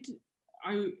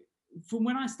from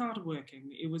when I started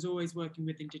working, it was always working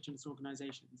with Indigenous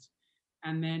organisations,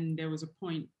 and then there was a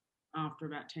point after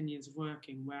about 10 years of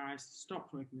working where I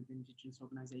stopped working with Indigenous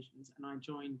organisations, and I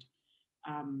joined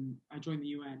the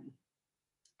UN,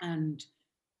 and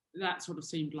that sort of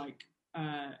seemed like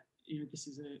this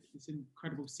is this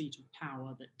incredible seat of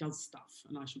power that does stuff,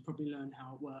 and I should probably learn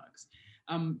how it works.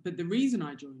 But the reason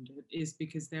I joined it is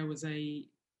because there was an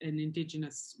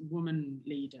Indigenous woman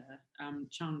leader,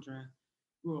 Chandra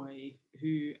Roy,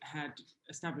 who had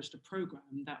established a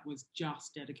program that was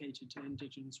just dedicated to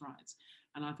Indigenous rights.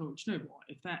 And I thought, you know what,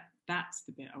 if that's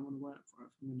the bit I want to work for,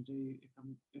 if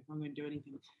I'm going to do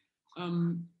anything.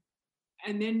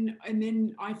 And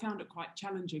then I found it quite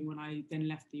challenging when I then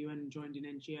left the UN and joined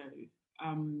an NGO,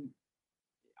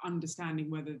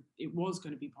 understanding whether it was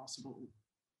going to be possible.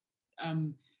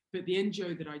 But the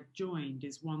NGO that I joined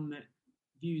is one that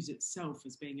views itself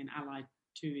as being an ally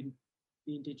to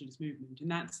the Indigenous movement,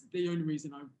 and that's the only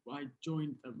reason I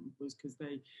joined them, was because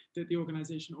the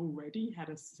organisation already had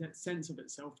a sense of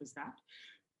itself as that,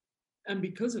 and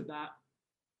because of that,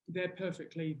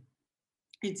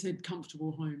 it's a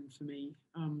comfortable home for me.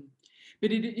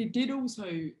 But it did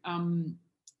also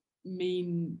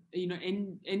mean,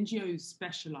 NGOs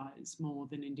specialise more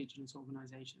than Indigenous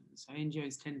organisations. So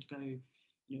NGOs tend to go,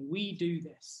 we do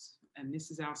this, and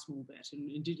this is our small bit. And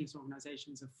Indigenous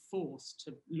organisations are forced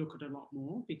to look at a lot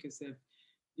more because the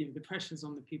pressures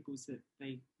on the peoples that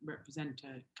they represent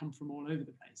come from all over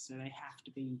the place. So they have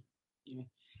to be,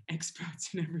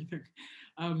 experts in everything.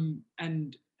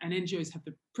 And NGOs have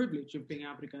the privilege of being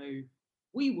able to go,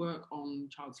 we work on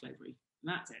child slavery,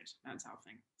 and that's it. That's our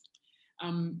thing.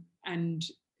 And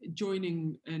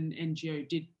joining an NGO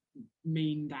did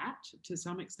mean that to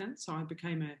some extent. So I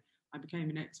became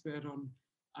an expert on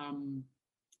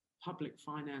public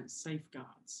finance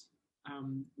safeguards,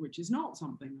 which is not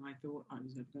something I thought I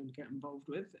was ever going to get involved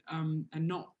with, and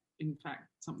not, in fact,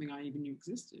 something I even knew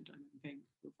existed, I don't think,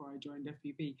 before I joined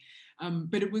FPP.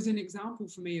 But it was an example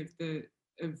for me of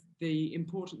the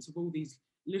importance of all these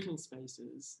little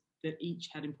spaces that each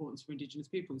had importance for Indigenous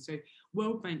people. So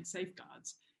World Bank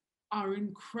safeguards are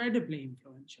incredibly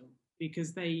influential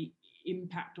because they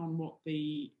impact on what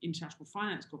the International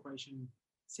Finance Corporation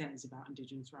says about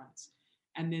Indigenous rights.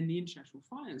 And then the International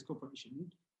Finance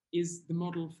Corporation is the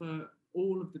model for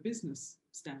all of the business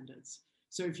standards.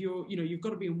 So if you've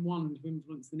got to be in one to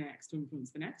influence the next,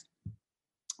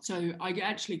 So I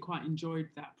actually quite enjoyed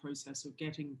that process of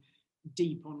getting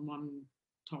deep on one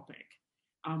topic.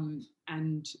 And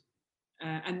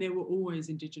there were always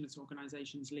Indigenous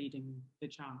organisations leading the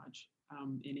charge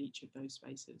in each of those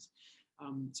spaces.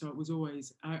 So it was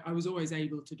always I was always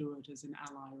able to do it as an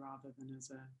ally rather than as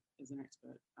an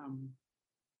expert,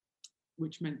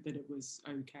 which meant that it was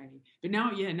okay. But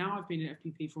now I've been at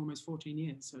FPP for almost 14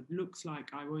 years, so it looks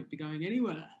like I won't be going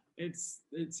anywhere. It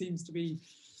seems to be.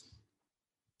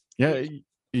 Yeah,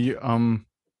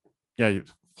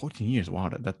 14 years. Wow,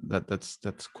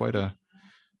 that's quite a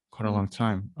long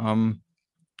time.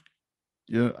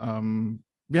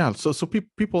 So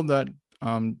people that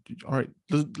all right,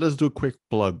 let's do a quick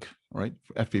plug, right,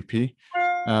 for FPP,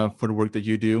 for the work that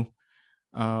you do.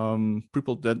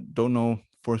 People that don't know,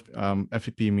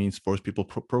 FPP means Forest People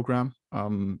Program.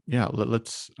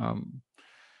 Let's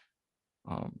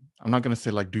I'm not gonna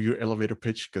say like do your elevator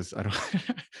pitch, because I don't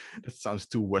that sounds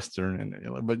too Western,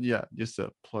 but yeah, just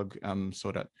a plug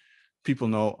so that people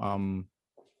know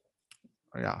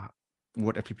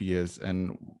what FPP is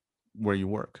and where you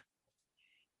work.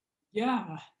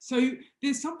 Yeah. So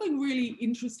there's something really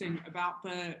interesting about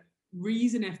the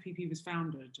reason FPP was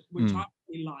founded, which I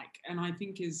really like, and I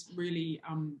think is really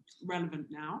relevant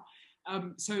now.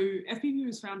 So FPP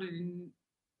was founded in,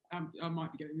 I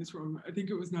might be getting this wrong, I think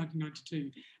it was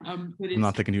 1992. But I'm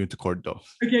not taking you into court though.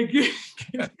 Okay, good.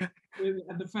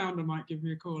 And the founder might give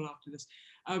me a call after this.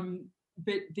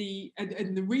 But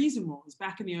and the reason was,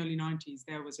 back in the early 90s,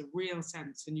 there was a real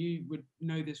sense, and you would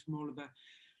know this from all of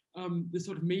the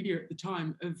sort of media at the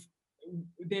time, of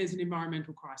there's an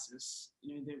environmental crisis.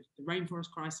 You know, the rainforest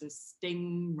crisis,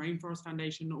 Sting, Rainforest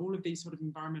Foundation, all of these sort of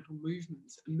environmental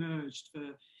movements emerged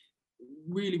for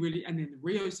really, and then the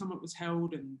Rio Summit was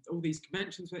held, and all these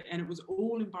conventions were, and it was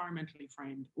all environmentally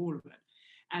framed, all of it.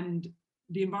 And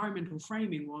the environmental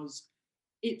framing was,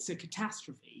 it's a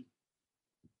catastrophe.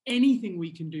 Anything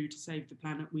we can do to save the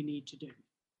planet, we need to do.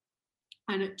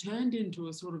 And it turned into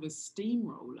a sort of a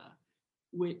steamroller,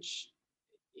 which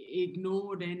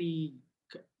ignored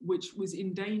which was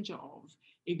in danger of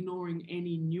ignoring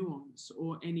any nuance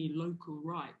or any local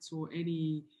rights or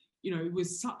any, it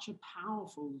was such a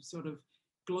powerful sort of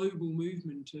global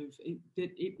movement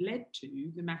that it led to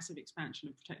the massive expansion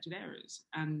of protected areas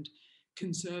and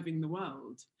conserving the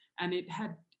world. And it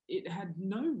had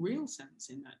no real sense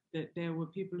in it that there were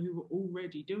people who were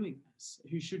already doing this,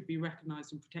 who should be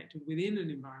recognized and protected within an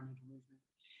environmental movement.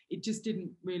 It just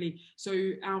didn't really.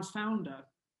 So our founder,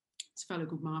 this fellow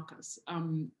called Marcus,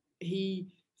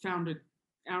 he founded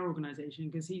our organization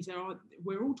because he said,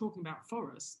 we're all talking about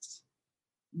forests.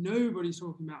 Nobody's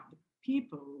talking about the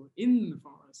people in the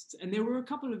forests. And there are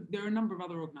a number of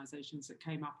other organizations that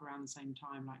came up around the same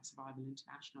time, like Survival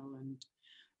International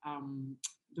and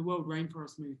the World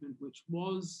Rainforest Movement, which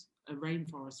was a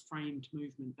rainforest framed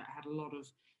movement that had a lot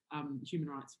of human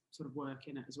rights sort of work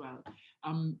in it as well.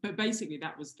 But basically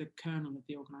that was the kernel of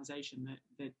the organization,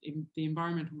 that the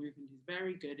environmental movement is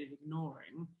very good at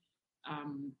ignoring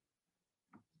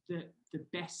the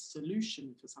best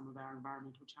solution for some of our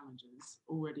environmental challenges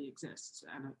already exists,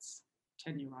 and it's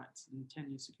tenure rights and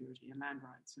tenure security and land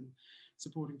rights and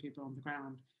supporting people on the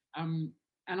ground. And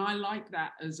I like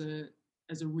that as a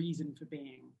reason for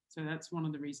being. So that's one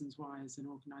of the reasons why, as an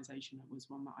organization, it was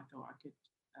one that I thought I could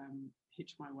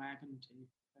hitch my wagon to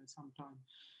for some time.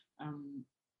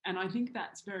 And I think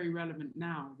that's very relevant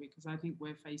now, because I think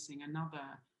we're facing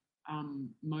another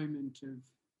moment of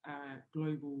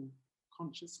global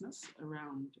consciousness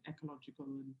around ecological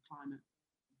and climate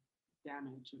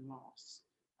damage and loss.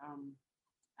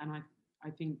 And I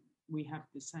think we have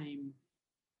the same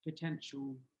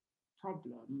potential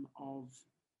problem of,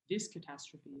 this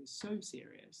catastrophe is so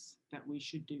serious that we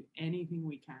should do anything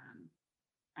we can.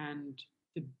 And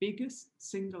the biggest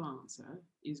single answer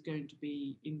is going to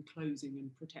be enclosing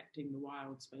and protecting the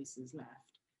wild spaces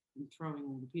left and throwing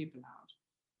all the people out.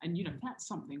 And, that's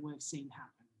something we've seen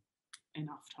happen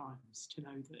enough times to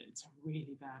know that it's a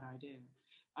really bad idea.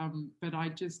 But I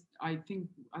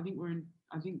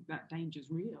think that danger's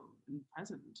real and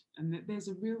present, and that there's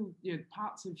a real,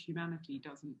 parts of humanity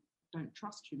don't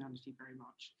trust humanity very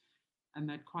much, and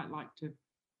they'd quite like to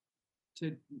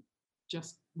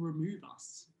just remove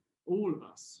us, all of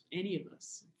us, any of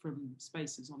us, from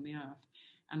spaces on the earth.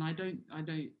 And I think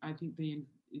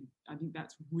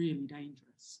that's really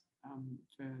dangerous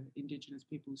for Indigenous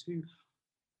peoples, who,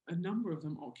 a number of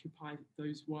them occupy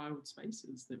those wild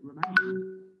spaces that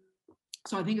remain.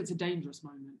 So I think it's a dangerous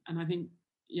moment. And I think,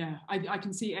 I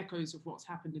can see echoes of what's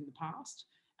happened in the past,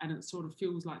 and it sort of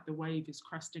feels like the wave is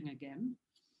cresting again.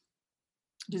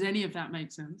 Does any of that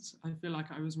make sense? I feel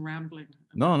like I was rambling.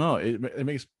 No, it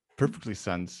makes perfectly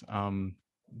sense.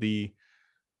 Because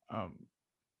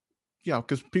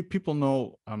people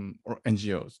know or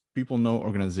NGOs, people know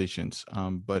organizations,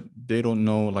 but they don't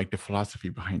know like the philosophy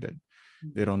behind it.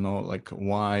 They don't know like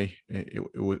why it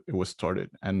was started.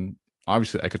 And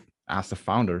obviously I could ask the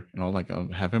founder,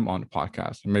 have him on the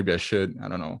podcast. Maybe I should, I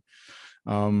don't know.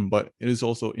 But it is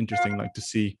also interesting, like, to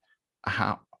see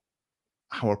how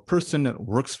a person that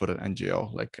works for the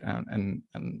NGO, like, and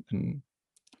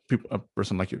people, a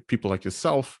person like you, people like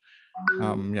yourself,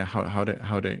 how do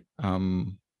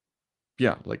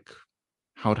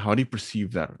you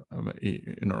perceive that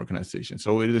in an organization?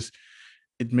 So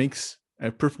it makes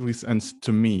perfectly sense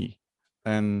to me,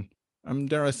 and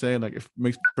dare I say, like, if it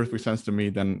makes perfect sense to me,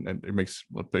 then it makes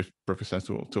perfect sense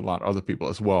to a lot of other people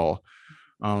as well.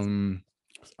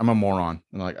 I'm a moron,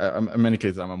 and like in many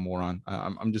cases I'm a moron.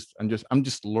 I'm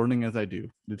just learning as I do.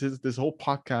 This whole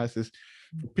podcast is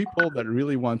for people that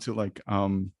really want to, like,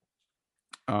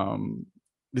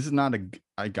 this is not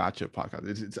a gotcha podcast.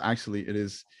 It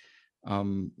is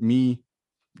me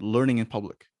learning in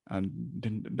public. and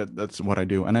then that's what I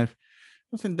do. And I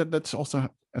think that's also,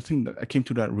 I think that I came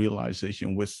to that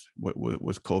realization with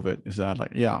COVID, is that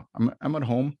like, yeah, I'm at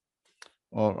home,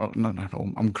 or not at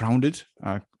home, I'm grounded.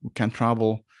 We can't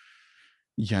travel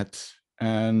yet,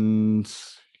 and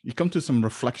you come to some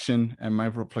reflection, and my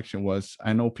reflection was,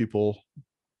 I know people,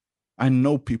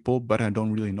 but I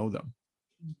don't really know them.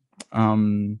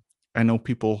 I know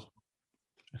people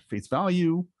at face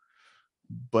value,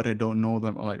 but I don't know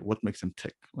them, like what makes them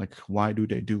tick, like why do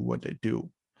they do what they do.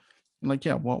 Like,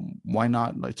 yeah, well, why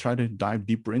not like try to dive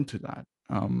deeper into that.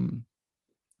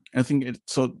 I think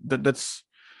that's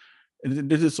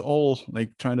this is all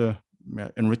like trying to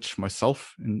enrich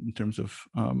myself in terms of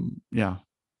I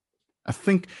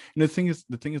think, the thing is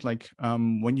like,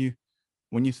 when you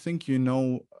think you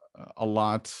know a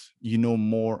lot, you know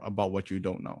more about what you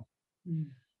don't know.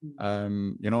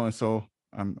 And so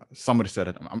somebody said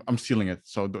it. I'm stealing it,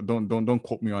 so don't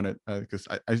quote me on it, because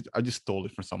I just stole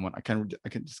it from someone. I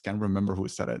just can't remember who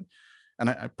said it, and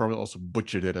I probably also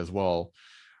butchered it as well.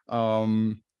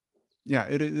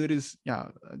 It is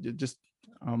just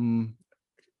a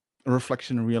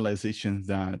reflection and realization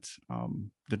that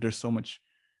there's so much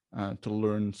to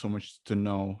learn, so much to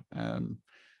know,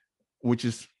 which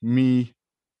is me.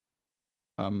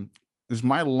 Is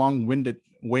my long-winded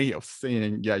way of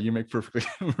saying, yeah, you make perfectly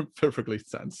perfectly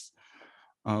sense.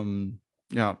 I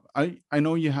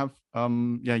know you have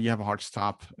you have a hard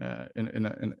stop in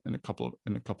a couple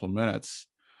of minutes,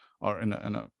 or in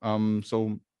a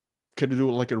so could you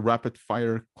do like a rapid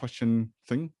fire question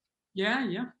thing? Yeah.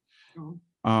 Sure.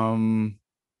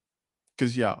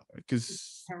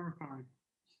 Because Terrifying.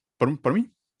 pardon me.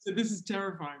 So this is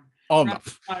terrifying. Oh no,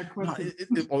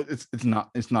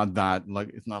 it's not that, like,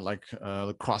 it's not like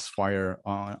the crossfire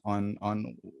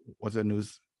on what's that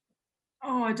news?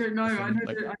 Oh, I don't know. I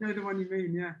know the one you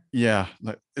mean. Yeah. Yeah,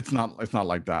 like it's not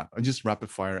like that. I just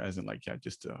rapid fire, as in like,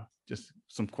 just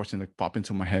some question that pop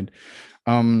into my head.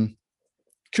 I'm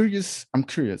curious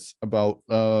about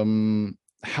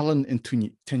Helen in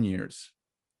 10 years.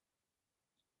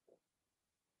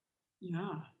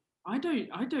 Yeah, I don't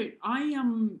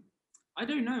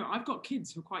know. I've got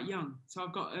kids who are quite young. So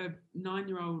I've got a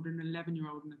 9-year-old, an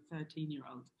 11-year-old, and a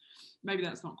 13-year-old. Maybe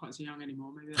that's not quite so young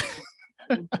anymore. Maybe that's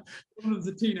one of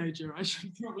the teenager. I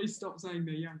should probably stop saying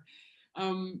they're young.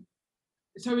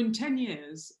 So in 10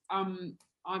 years,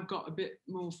 I've got a bit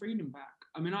more freedom back.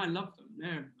 I mean, I love them.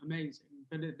 They're amazing.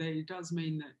 But it does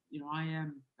mean that, I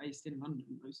am based in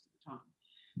London most of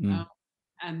the time.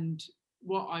 And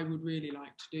what I would really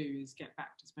like to do is get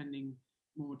back to spending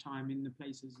more time in the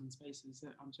places and spaces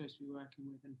that I'm supposed to be working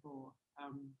with and for.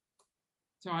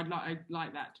 So I'd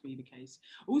like that to be the case.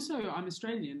 Also, I'm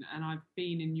Australian, and I've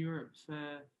been in Europe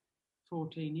for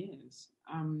 14 years,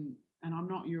 and I'm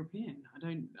not European. I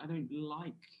don't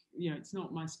like, it's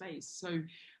not my space. So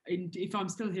if I'm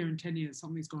still here in 10 years,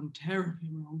 something's gone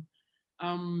terribly wrong.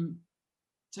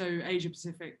 So Asia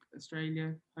Pacific,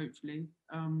 Australia, hopefully.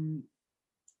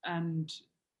 And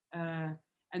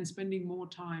spending more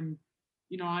time,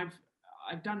 I've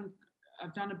done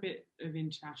a bit of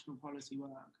international policy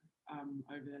work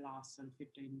over the last sort of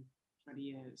 15, 20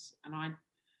 years, and I'd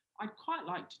quite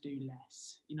like to do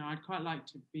less. I'd quite like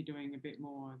to be doing a bit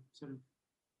more sort of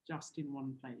just in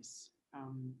one place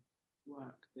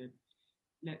work that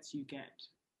lets you get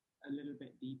a little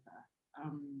bit deeper.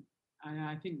 And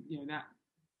I think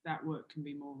that work can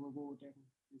be more rewarding.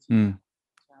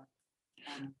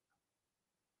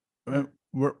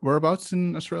 Whereabouts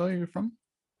in Australia are you from?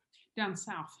 Down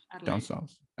south, Adelaide. Down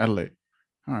south, Adelaide.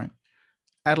 All right.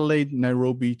 Adelaide,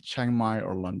 Nairobi, Chiang Mai,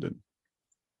 or London?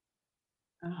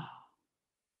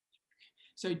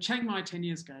 So Chiang Mai 10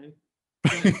 years ago.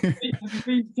 Have you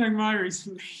been to Chiang Mai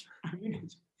recently?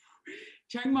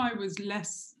 Chiang Mai was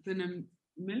less than 1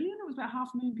 million. It was about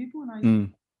 500,000 people when I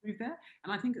moved there,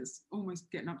 and I think it's almost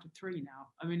getting up to 3 now.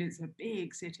 I mean, it's a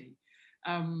big city.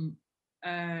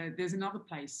 There's another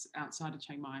place outside of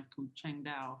Chiang Mai called Chiang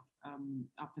Dao,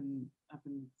 up in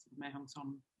Mae Hong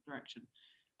Son direction.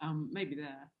 Maybe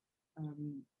there.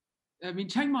 I mean,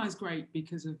 Chiang Mai is great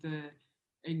because of the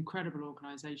incredible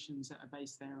organisations that are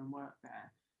based there and work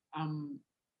there.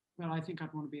 But I think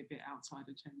I'd want to be a bit outside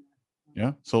of Chiang Mai.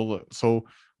 Yeah. So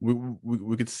we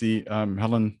could see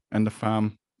Helen and the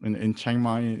fam in Chiang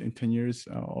Mai in 10 years,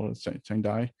 or Chiang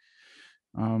Dai.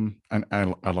 And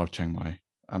I love Chiang Mai.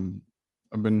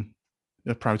 I've been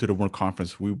prior to the World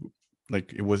Conference.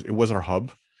 It was our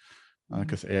hub,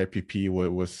 because AIPP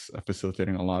was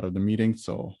facilitating a lot of the meetings.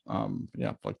 So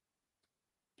like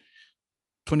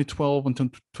 2012 until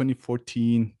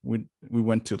 2014, we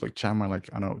went to like Chiang Mai, like,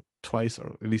 I don't know, twice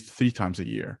or at least 3 times a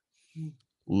year.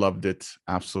 loved it.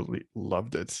 Absolutely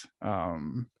loved it.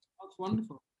 That's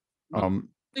wonderful. Um,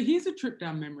 So here's a trip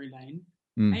down memory lane.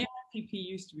 mm, AIPP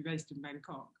used to be based in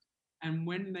Bangkok, and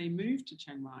when they moved to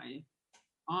Chiang Mai,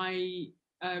 I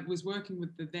was working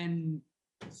with the then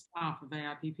staff of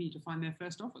AIPP to find their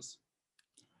first office.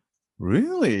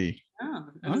 really? Yeah,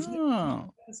 and it's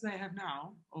as they have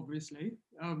now, obviously.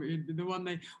 The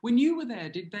one when you were there,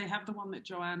 did they have the one that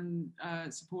Joanne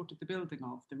supported the building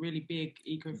of, the really big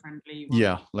eco-friendly one?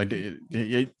 Yeah, like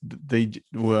they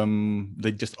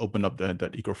just opened up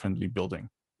that eco-friendly building.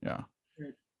 Yeah,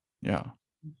 Good. yeah.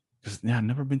 Because I've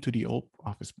never been to the old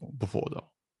office before though.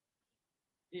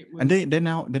 It was, And they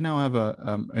now have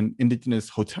an indigenous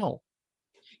hotel.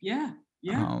 Yeah.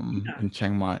 In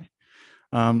Chiang Mai.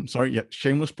 Sorry, yeah,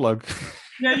 shameless plug.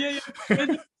 Yeah.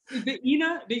 The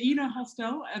Ina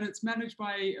Hostel, and it's managed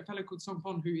by a fellow called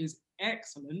Sompon, who is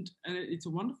excellent, and it's a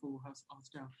wonderful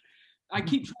hostel. I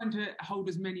keep trying to hold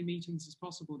as many meetings as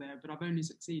possible there, but I've only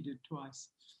succeeded twice.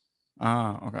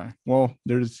 Okay. Well,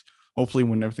 there's hopefully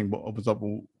when everything opens up,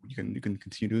 you can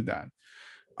continue to do that.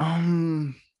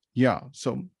 Yeah.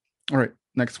 So, all right.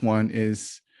 Next one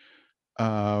is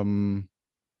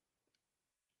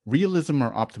realism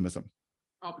or optimism.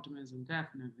 Optimism,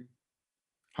 definitely.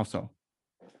 How so?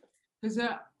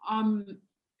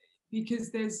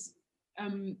 Because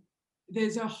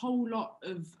there's a whole lot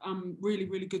of really,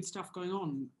 really good stuff going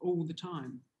on all the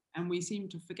time, and we seem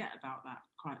to forget about that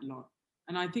quite a lot.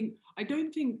 And I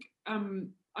don't think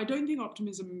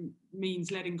optimism means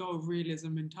letting go of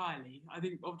realism entirely. I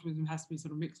think optimism has to be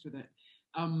sort of mixed with it.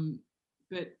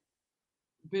 But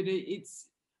it's,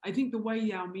 I think the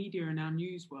way our media and our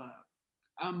news work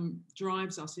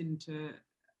drives us into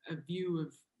a view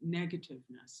of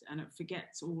negativeness, and it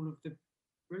forgets all of the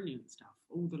brilliant stuff,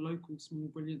 all the local small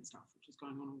brilliant stuff which is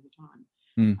going on all the time.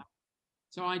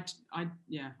 So I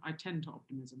tend to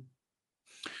optimism.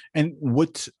 And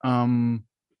what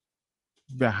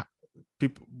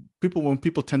people when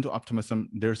people tend to optimism,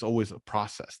 there's always a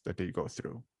process that they go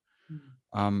through.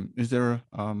 Is there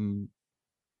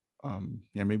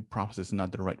maybe process is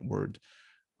not the right word,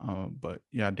 but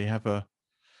yeah, they have a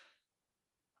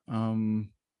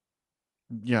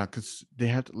because they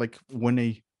had like when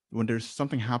there's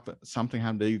something happen,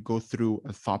 they go through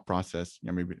a thought process.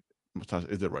 Yeah, maybe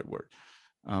is the right word.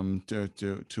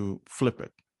 To flip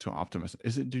it to optimism.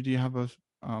 Do you have a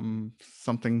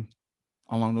something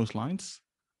along those lines?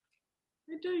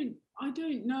 I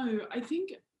don't know. I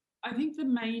think the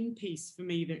main piece for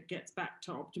me that gets back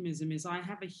to optimism is I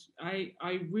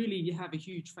really have a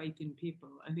huge faith in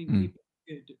people. I think people are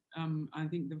good. I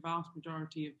think the vast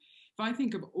majority of, if I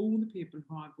think of all the people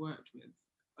who I've worked with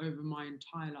over my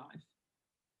entire life,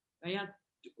 they are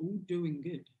all doing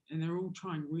good, and they're all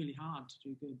trying really hard to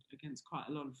do good against quite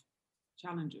a lot of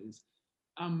challenges.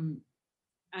 And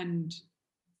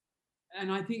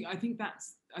I think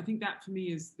that for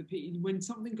me is when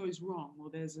something goes wrong or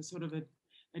there's a sort of a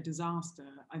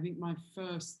disaster. I think my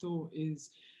first thought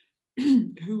is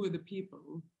who are the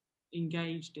people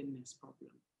engaged in this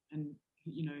problem, and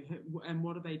and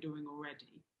what are they doing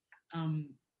already,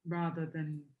 rather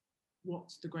than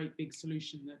what's the great big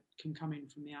solution that can come in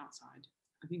from the outside.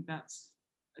 I think that's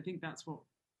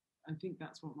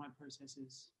what my process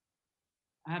is.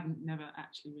 I haven't never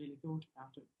actually really thought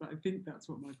about it, but I think that's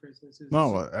what my process is.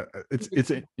 No,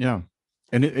 it's yeah,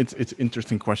 and it's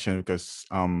interesting question because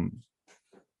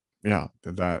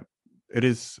that it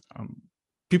is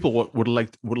people would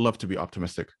love to be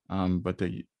optimistic, but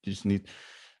they just need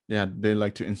they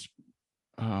like to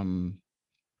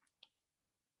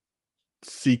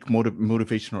seek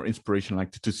motivation or inspiration,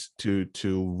 like to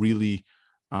really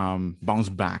bounce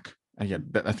back. And yeah,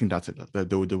 I think that's it.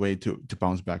 The way to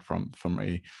bounce back from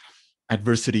a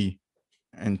adversity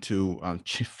and to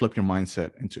flip your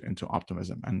mindset into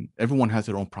optimism. And everyone has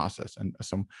their own process, and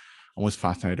so I'm always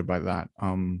fascinated by that.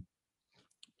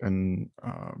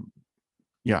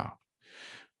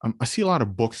 I see a lot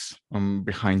of books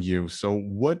behind you. So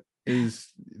what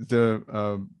is the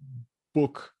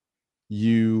book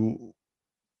you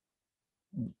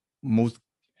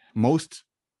most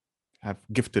have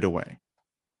gifted away?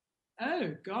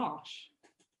 Oh gosh,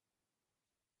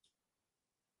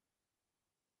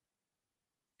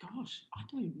 I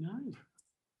don't know.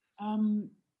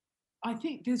 I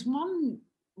think there's one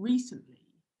recently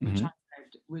which I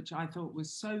read, which I thought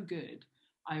was so good.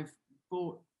 I've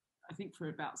bought, I think, for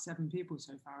about 7 people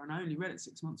so far, and I only read it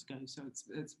 6 months ago, so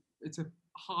it's a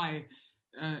high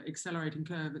accelerating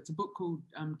curve. It's a book called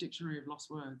Dictionary of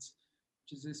Lost Words,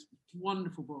 which is this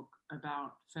wonderful book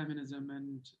about feminism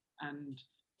and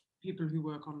people who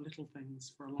work on little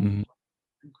things for a long time.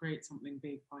 and create something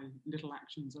big by little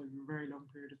actions over a very long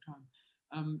period of time.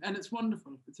 And it's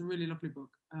wonderful. It's a really lovely book.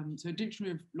 So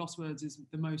Dictionary of Lost Words is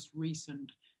the most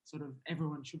recent sort of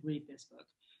everyone should read this book.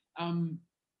 And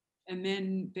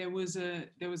then there was a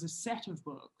set of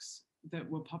books that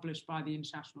were published by the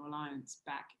International Alliance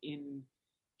back in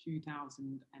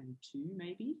 2002,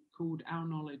 maybe, called Our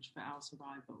Knowledge for Our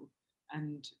Survival.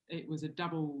 And it was a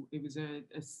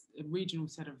regional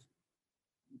set of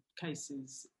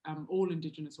cases, all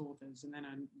Indigenous authors, and then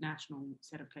a national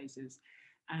set of cases.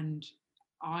 And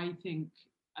I think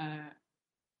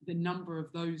the number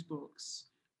of those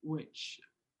books, which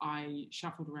I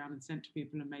shuffled around and sent to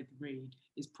people and made them read,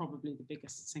 is probably the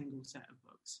biggest single set of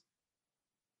books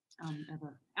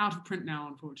ever. Out of print now,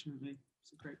 unfortunately.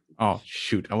 It's a great book. Oh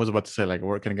shoot! I was about to say, like,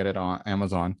 where can I get it on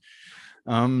Amazon?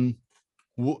 Favorite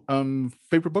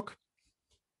book?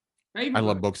 Favorite I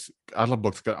love book? books. I love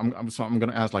books. I'm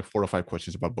gonna ask like 4 or 5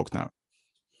 questions about books now.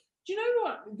 Do you know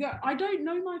what? I don't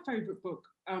know my favorite book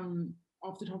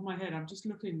off the top of my head. I'm just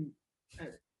looking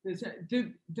at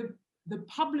the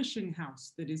publishing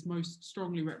house that is most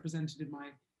strongly represented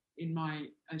in my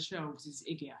shelves is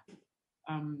IGIA,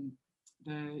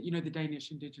 the Danish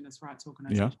Indigenous Rights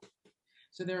Organization. Yeah.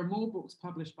 So there are more books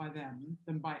published by them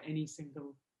than by any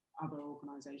single other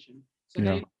organization. So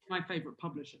Yeah. they're my favorite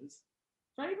publishers.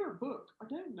 Favorite book? I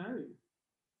don't know.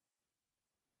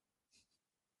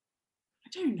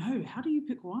 How do you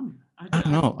pick one? I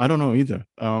don't know either.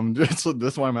 So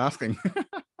that's why I'm asking.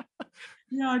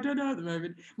 Yeah, I don't know at the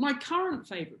moment. My current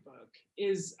favorite book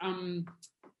is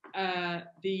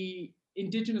the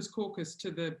Indigenous Caucus to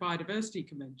the Biodiversity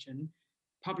Convention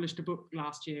published a book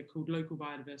last year called Local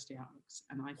Biodiversity Outlooks,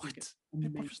 and I think it's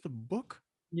amazing. They published the book?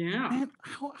 Yeah. Man,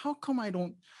 how come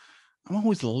I'm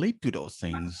always late to those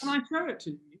things. Can I show it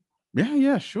to you?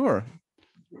 Yeah, sure.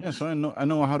 Yeah, so I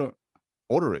know how to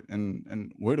order it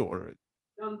and where to order it.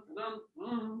 Dun, dun,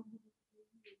 dun.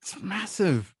 It's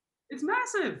massive. It's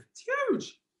massive. It's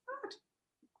huge.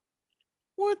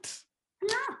 What?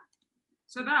 Yeah.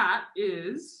 So that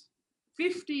is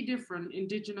 50 different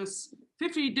Indigenous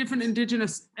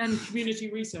and community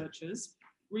researchers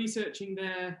researching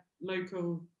their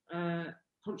local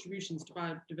contributions to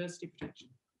biodiversity protection.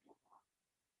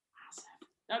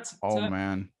 That's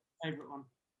man, favorite one.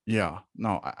 Yeah,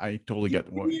 no, I totally get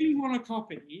what. If you really want a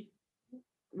copy,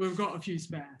 we've got a few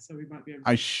spare, so we might be able to.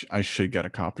 I should get a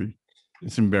copy.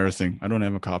 It's embarrassing. I don't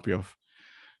have a copy of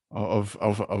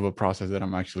a process that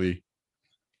I'm actually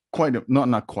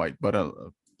not quite, but a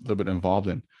little bit involved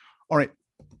in. All right,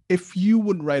 if you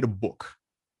would write a book,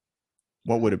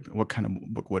 what kind of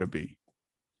book would it be?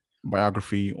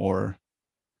 Biography or?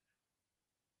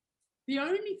 The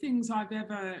only things I've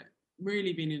ever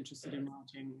really been interested in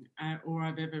writing, or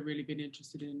I've ever really been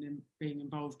interested in being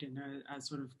involved in, are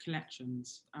sort of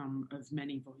collections of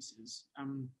many voices.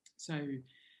 I've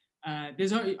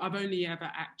only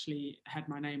ever actually had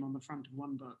my name on the front of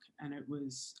one book, and it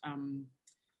was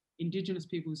Indigenous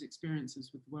People's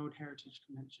Experiences with the World Heritage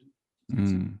Convention.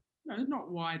 So,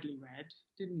 not widely read,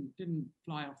 didn't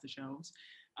fly off the shelves,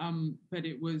 but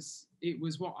it was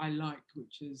what I liked,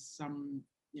 which is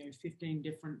 15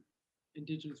 different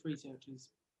Indigenous researchers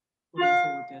putting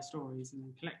forward their stories and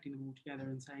then collecting them all together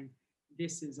and saying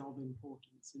this is of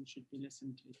importance and should be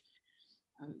listened to.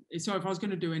 So if I was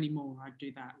going to do any more, I'd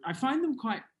do that. I find them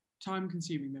quite time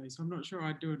consuming though, so I'm not sure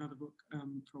I'd do another book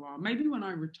for a while. Maybe when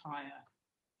I retire.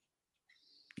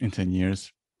 In 10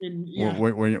 years. When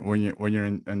you're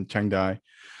in Chiang Dai.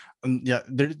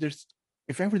 There's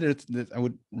if ever I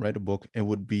would write a book, it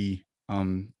would be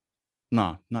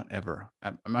no, not ever.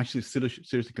 I'm actually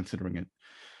seriously considering it.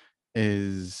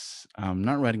 Is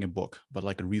not writing a book, but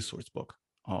like a resource book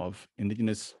of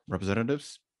Indigenous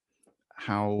representatives,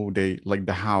 how they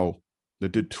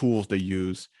the tools they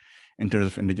use in terms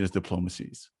of Indigenous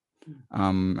diplomacies,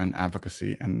 and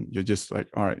advocacy, and you're just like,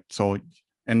 all right. So,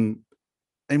 and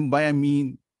by I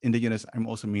mean Indigenous, I'm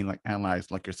also mean like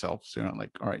allies like yourself. So you're not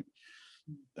like, all right.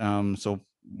 So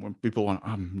when people want,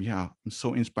 I'm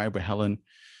so inspired by Helen.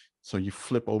 So you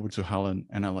flip over to Helen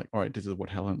and I'm like, all right, this is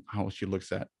how she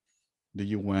looks at the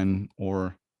UN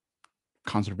or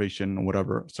conservation or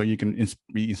whatever. So you can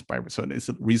be inspired. So it's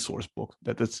a resource book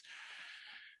that's,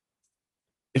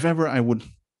 if ever I would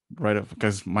write it,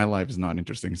 because my life is not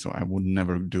interesting. So I would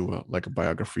never do a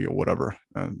biography or whatever.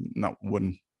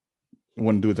 Wouldn't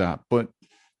do that. But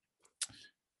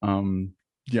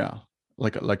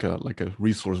like a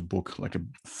resource book, like a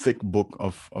thick book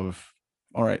of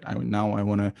all right, I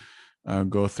want to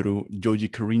go through Joji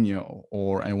Carino,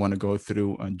 or I want to go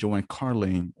through Joanne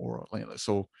Carling, or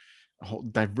so a whole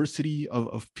diversity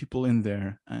of people in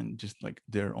there, and just like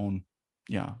their own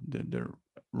their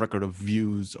record of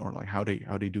views, or like how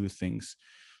they do things,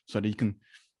 so that you can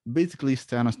basically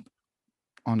stand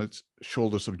on its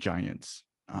shoulders of giants.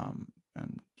 And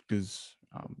because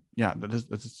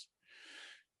that is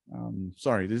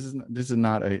sorry, this is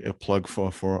not a plug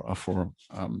for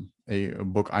a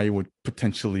book I would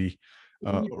potentially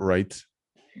write.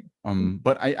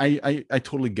 But I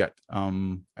totally get,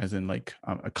 as in like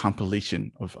a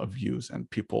compilation of views and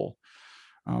people.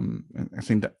 And I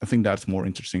think that's more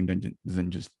interesting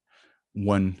than just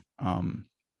one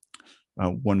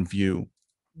view.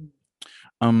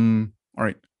 All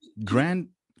right,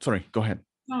 sorry, go ahead.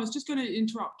 No, I was just going to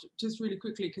interrupt just really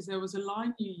quickly, because there was a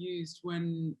line you used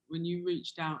when you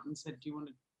reached out and said, do you want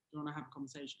to have a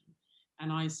conversation?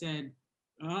 And I said,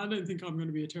 I don't think I'm going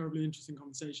to be a terribly interesting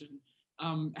conversation.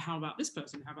 How about this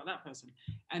person? How about that person?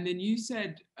 And then you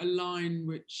said a line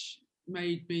which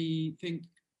made me think,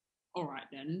 all right,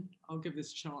 then I'll give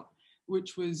this a shot,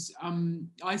 which was,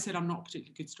 I said, I'm not a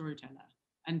particularly good storyteller.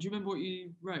 And do you remember what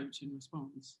you wrote in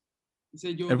response? You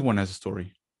said, everyone has a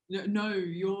story. No,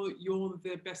 you're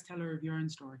the best teller of your own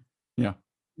story. Yeah,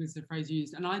 was the phrase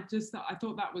used, and I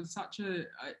thought that was such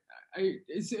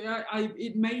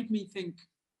it made me think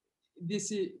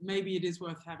maybe it is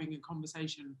worth having a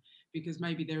conversation, because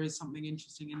maybe there is something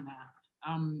interesting in there.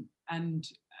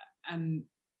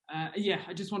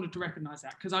 I just wanted to recognise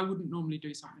that, because I wouldn't normally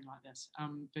do something like this.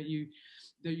 But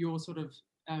you're sort of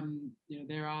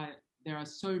there are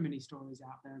so many stories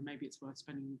out there, and maybe it's worth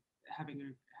having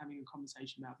a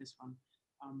conversation about this one.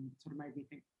 Sort of made me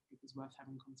think it was worth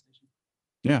having a conversation.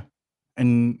 Yeah,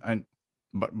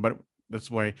 but that's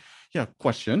why. Yeah,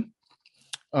 question.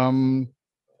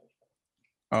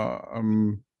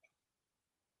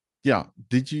 Yeah,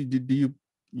 did you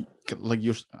like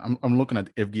I'm looking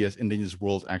at FDS Indigenous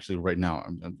World actually right now.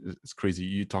 It's crazy.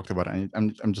 You talked about it.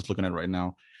 I'm just looking at it right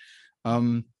now.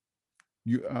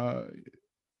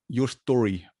 Your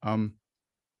story.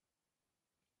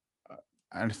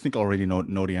 I think I already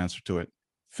know the answer to it.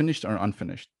 Finished or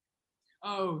unfinished?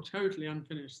 Oh, totally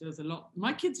unfinished. There's a lot.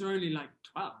 My kids are only like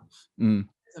 12.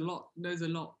 There's a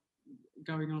lot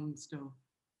going on still.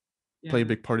 Yeah. Play a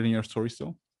big part in your story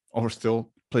still, or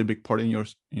still play a big part in your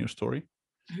story?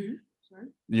 Who? Sorry.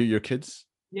 Your kids?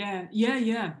 Yeah.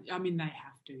 I mean, they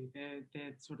have to.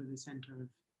 They're sort of the center of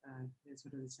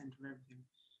everything.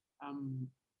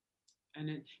 And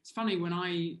it's funny, when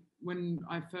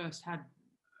I first had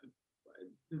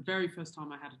the very first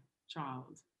time I had a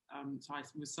child. So I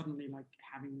was suddenly like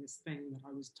having this thing that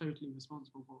I was totally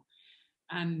responsible for.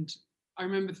 And I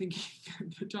remember thinking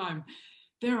at the time,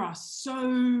 there are so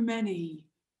many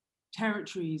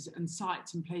territories and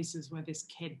sites and places where this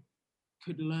kid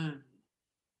could learn.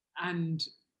 And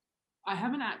I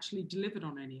haven't actually delivered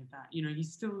on any of that. He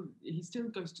still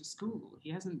goes to school.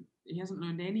 He hasn't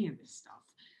learned any of this stuff.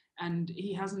 And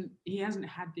he hasn't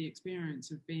had the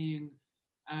experience of being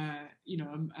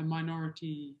a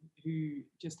minority who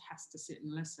just has to sit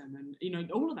and listen,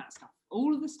 and all of that stuff,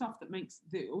 all of the stuff that makes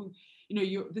the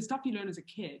stuff you learn as a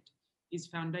kid is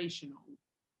foundational,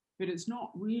 but it's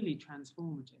not really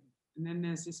transformative. And then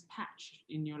there's this patch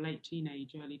in your late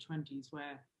teenage, early 20s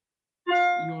where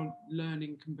your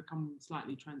learning can become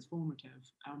slightly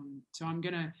transformative. So I'm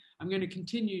gonna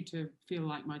continue to feel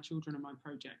like my children are my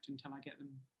project until I get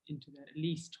them into their at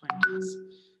least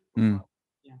 20s.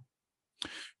 Yeah.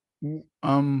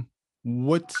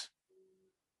 What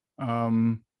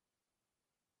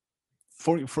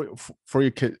for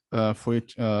your kid, for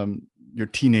your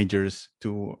teenagers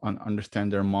to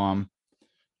understand their mom,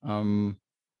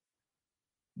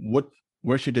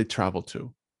 where should they travel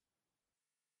to?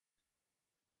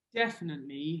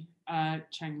 Definitely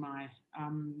Chiang Mai.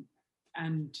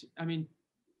 And I mean,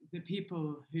 the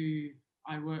people who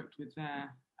I worked with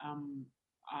there,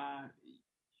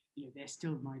 they're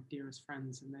still my dearest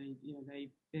friends, and they're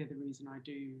the reason I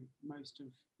do most of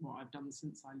what I've done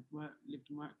since I lived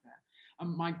and worked there.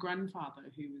 My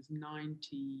grandfather, who was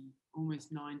 90,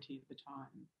 almost 90 at the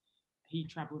time, he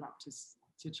travelled up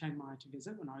to Chiang Mai to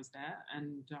visit when I was there,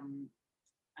 and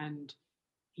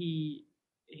he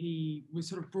was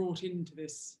sort of brought into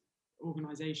this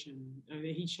organization.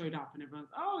 He showed up and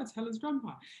everyone's, oh, it's Helen's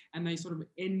grandpa, and they sort of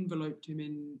enveloped him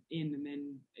in and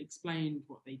then explained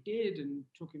what they did and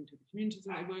took him to the communities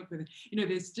that they work with.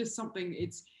 There's just something,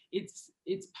 it's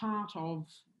part of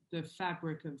the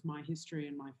fabric of my history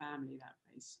and my family, that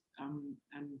place.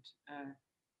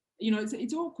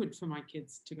 It's awkward for my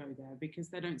kids to go there because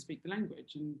they don't speak the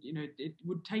language, and it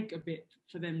would take a bit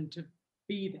for them to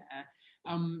be there.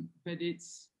 But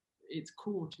it's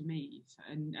core to me,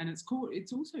 and it's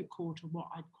also core to what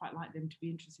I'd quite like them to be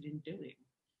interested in doing.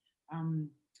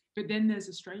 but then there's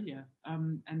Australia,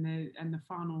 and the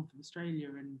far north of Australia,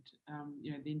 and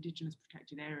the indigenous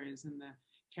protected areas and the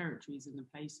territories and the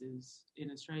places in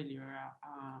Australia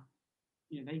are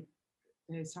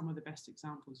they're some of the best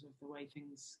examples of the way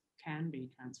things can be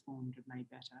transformed and made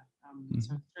better.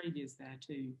 So Australia's there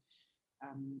too.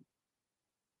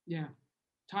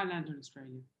 Thailand and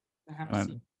Australia. They have to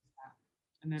see that,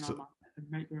 and then I might let them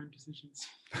make their own decisions.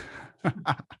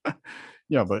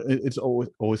 Yeah, but it's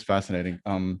always fascinating.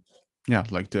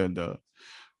 Like the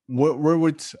where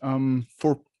would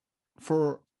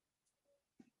for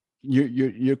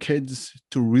your kids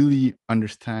to really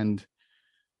understand,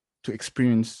 to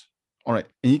experience. All right,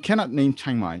 and you cannot name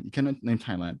Chiang Mai, you cannot name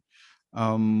Thailand.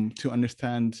 To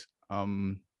understand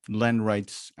land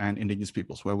rights and indigenous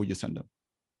peoples, where would you send them?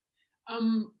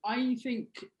 I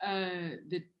think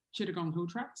the Chittagong Hill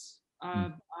Tracks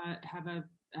have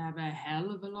a hell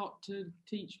of a lot to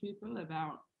teach people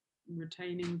about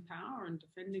retaining power and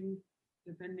defending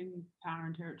power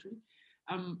and territory.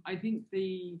 I think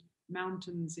the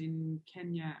mountains in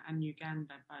Kenya and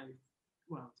Uganda both.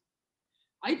 Well,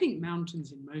 I think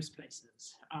mountains in most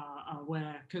places are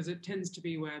where, because it tends to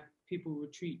be where people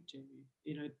retreat to,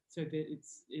 so that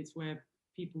it's where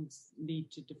people need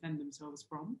to defend themselves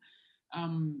from.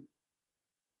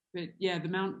 But yeah, the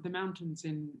mountains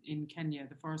in Kenya,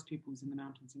 the forest peoples in the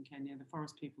mountains in Kenya, the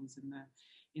forest peoples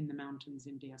in the mountains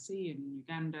in DRC and in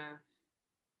Uganda,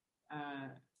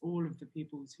 all of the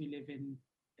peoples who live in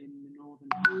the northern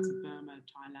parts of Burma,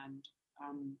 Thailand.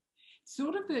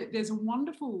 There's a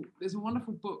wonderful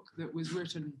book that was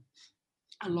written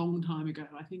a long time ago,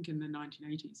 I think in the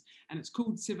 1980s, and it's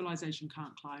called Civilization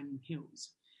Can't Climb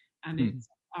Hills, and it's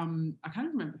I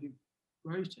can't remember who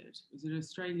wrote it. It was an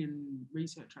Australian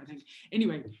researcher, I think.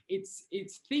 Anyway, its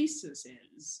thesis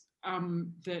is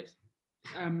that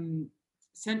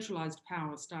centralized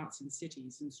power starts in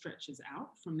cities and stretches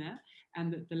out from there,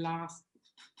 and that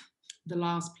the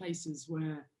last places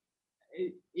where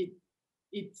it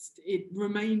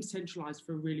remained centralized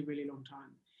for a really, really long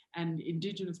time, and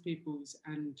indigenous peoples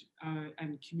and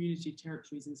community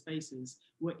territories and spaces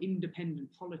were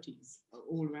independent polities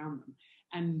all around them.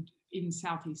 And in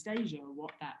Southeast Asia,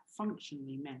 what that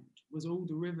functionally meant was all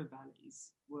the river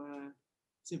valleys were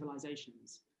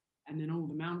civilizations, and then all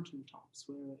the mountain tops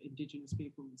were indigenous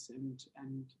peoples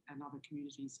and other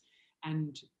communities,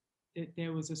 and that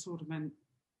there was a sort of an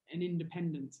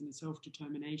independence and a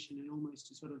self-determination and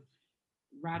almost a sort of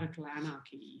radical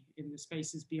anarchy in the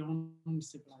spaces beyond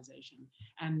civilization,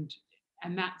 and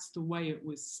that's the way it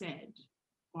was said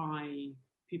by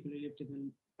people who lived in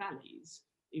the valleys.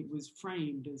 It was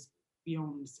framed as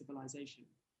beyond civilization,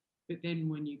 but then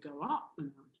when you go up the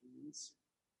mountains,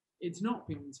 it's not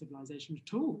beyond civilization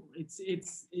at all. It's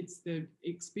the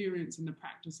experience and the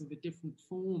practice of a different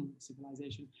form of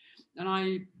civilization. And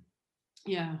I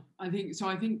think so.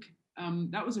 I think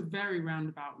that was a very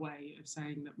roundabout way of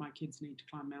saying that my kids need to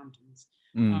climb mountains.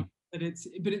 But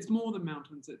it's more than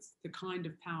mountains. It's the kind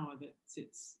of power that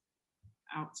sits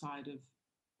outside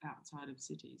of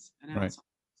cities and outside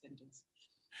of centers.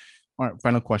 All right,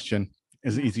 final question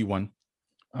is an easy one.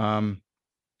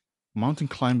 Mountain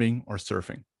climbing or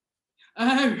surfing?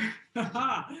 Oh,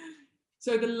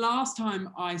 so the last time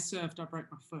I surfed, I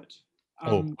broke my foot.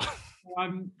 So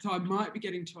I might be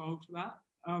getting too old for that.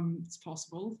 It's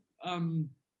possible. No,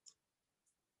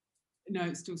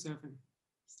 it's still surfing.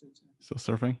 Still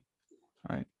surfing.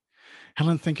 All right,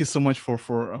 Helen, thank you so much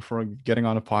for getting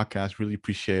on the podcast. Really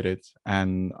appreciate it,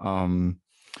 and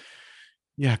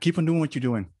keep on doing what you're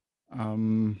doing.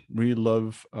 Really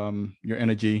love your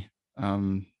energy,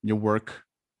 your work,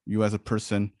 you as a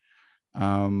person.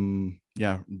 The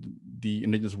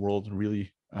indigenous world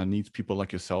really needs people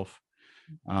like yourself.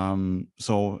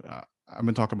 So I've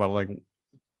been talking about like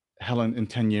Helen in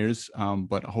 10 years,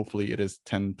 but hopefully it is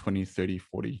 10, 20, 30,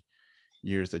 40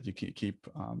 years that you keep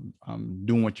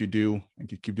doing what you do and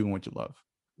keep doing what you love.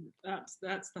 That's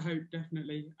the hope,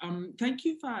 definitely. Thank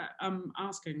you for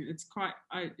asking. It's quite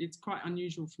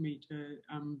unusual for me to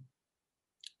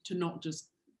not just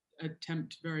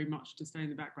attempt very much to stay in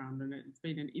the background, and it's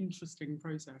been an interesting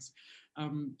process,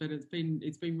 but it's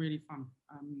been really fun,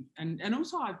 and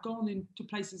also I've gone into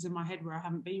places in my head where I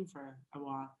haven't been for a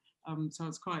while, so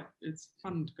it's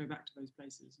fun to go back to those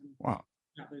places and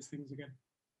at those things again.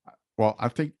 Well, I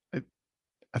think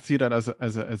I see that as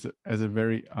a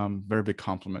very very big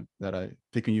compliment, that I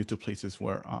taking you to places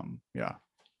where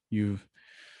you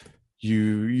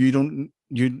don't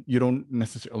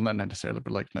necessarily, not necessarily,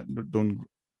 but like don't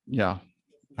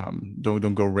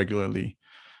go regularly.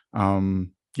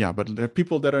 But there are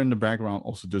people that are in the background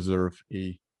also deserve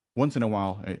a once in a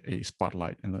while a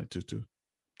spotlight, and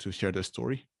to share their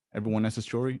story. Everyone has a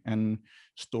story, and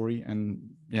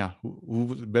yeah,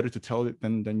 who better to tell it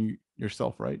than you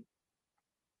yourself, right?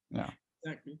 Yeah,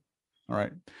 exactly. All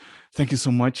right, thank you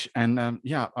so much. And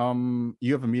you have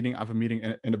a meeting. I have a meeting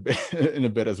in a bit in a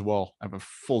bit as well. I have a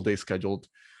full day scheduled.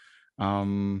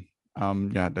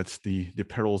 Yeah, that's the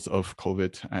perils of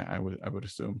COVID. I would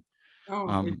assume.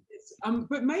 Oh,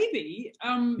 but maybe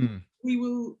we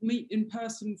will meet in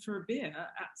person for a beer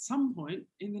at some point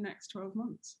in the next 12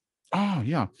 months. Oh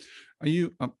yeah, are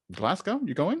you Glasgow?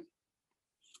 You going?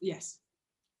 Yes.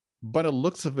 By the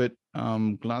looks of it,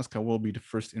 Glasgow will be the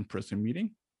first in-person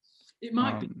meeting. It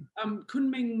might be.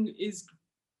 Kunming is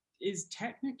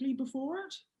technically before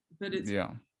it, but it's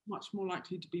much more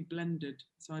likely to be blended.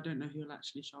 So I don't know who will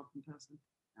actually show up in person.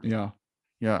 Yeah.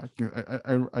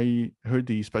 I heard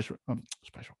the special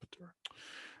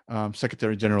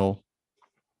Secretary General,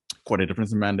 quite a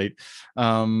difference in mandate.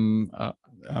 I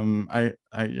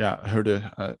heard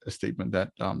a statement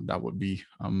that that would be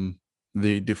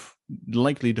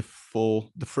likely the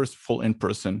first full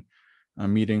in-person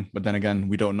meeting, but then again,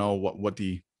 we don't know what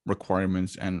the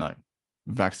requirements and like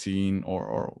vaccine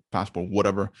or passport,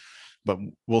 whatever, but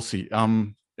we'll see.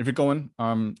 If you're going,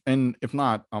 and if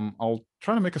not, I'll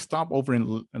try to make a stop over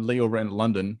in layover in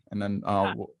London, and then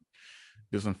we'll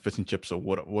do some fish and chips or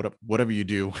whatever you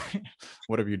do,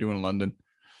 whatever you do in London.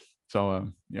 So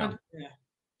yeah.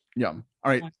 All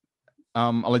right.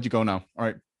 I'll let you go now. All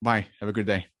right. Bye. Have a good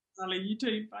day. Sally, you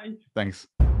too. Bye. Thanks.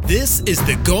 This is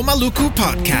the Go Maluku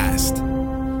Podcast.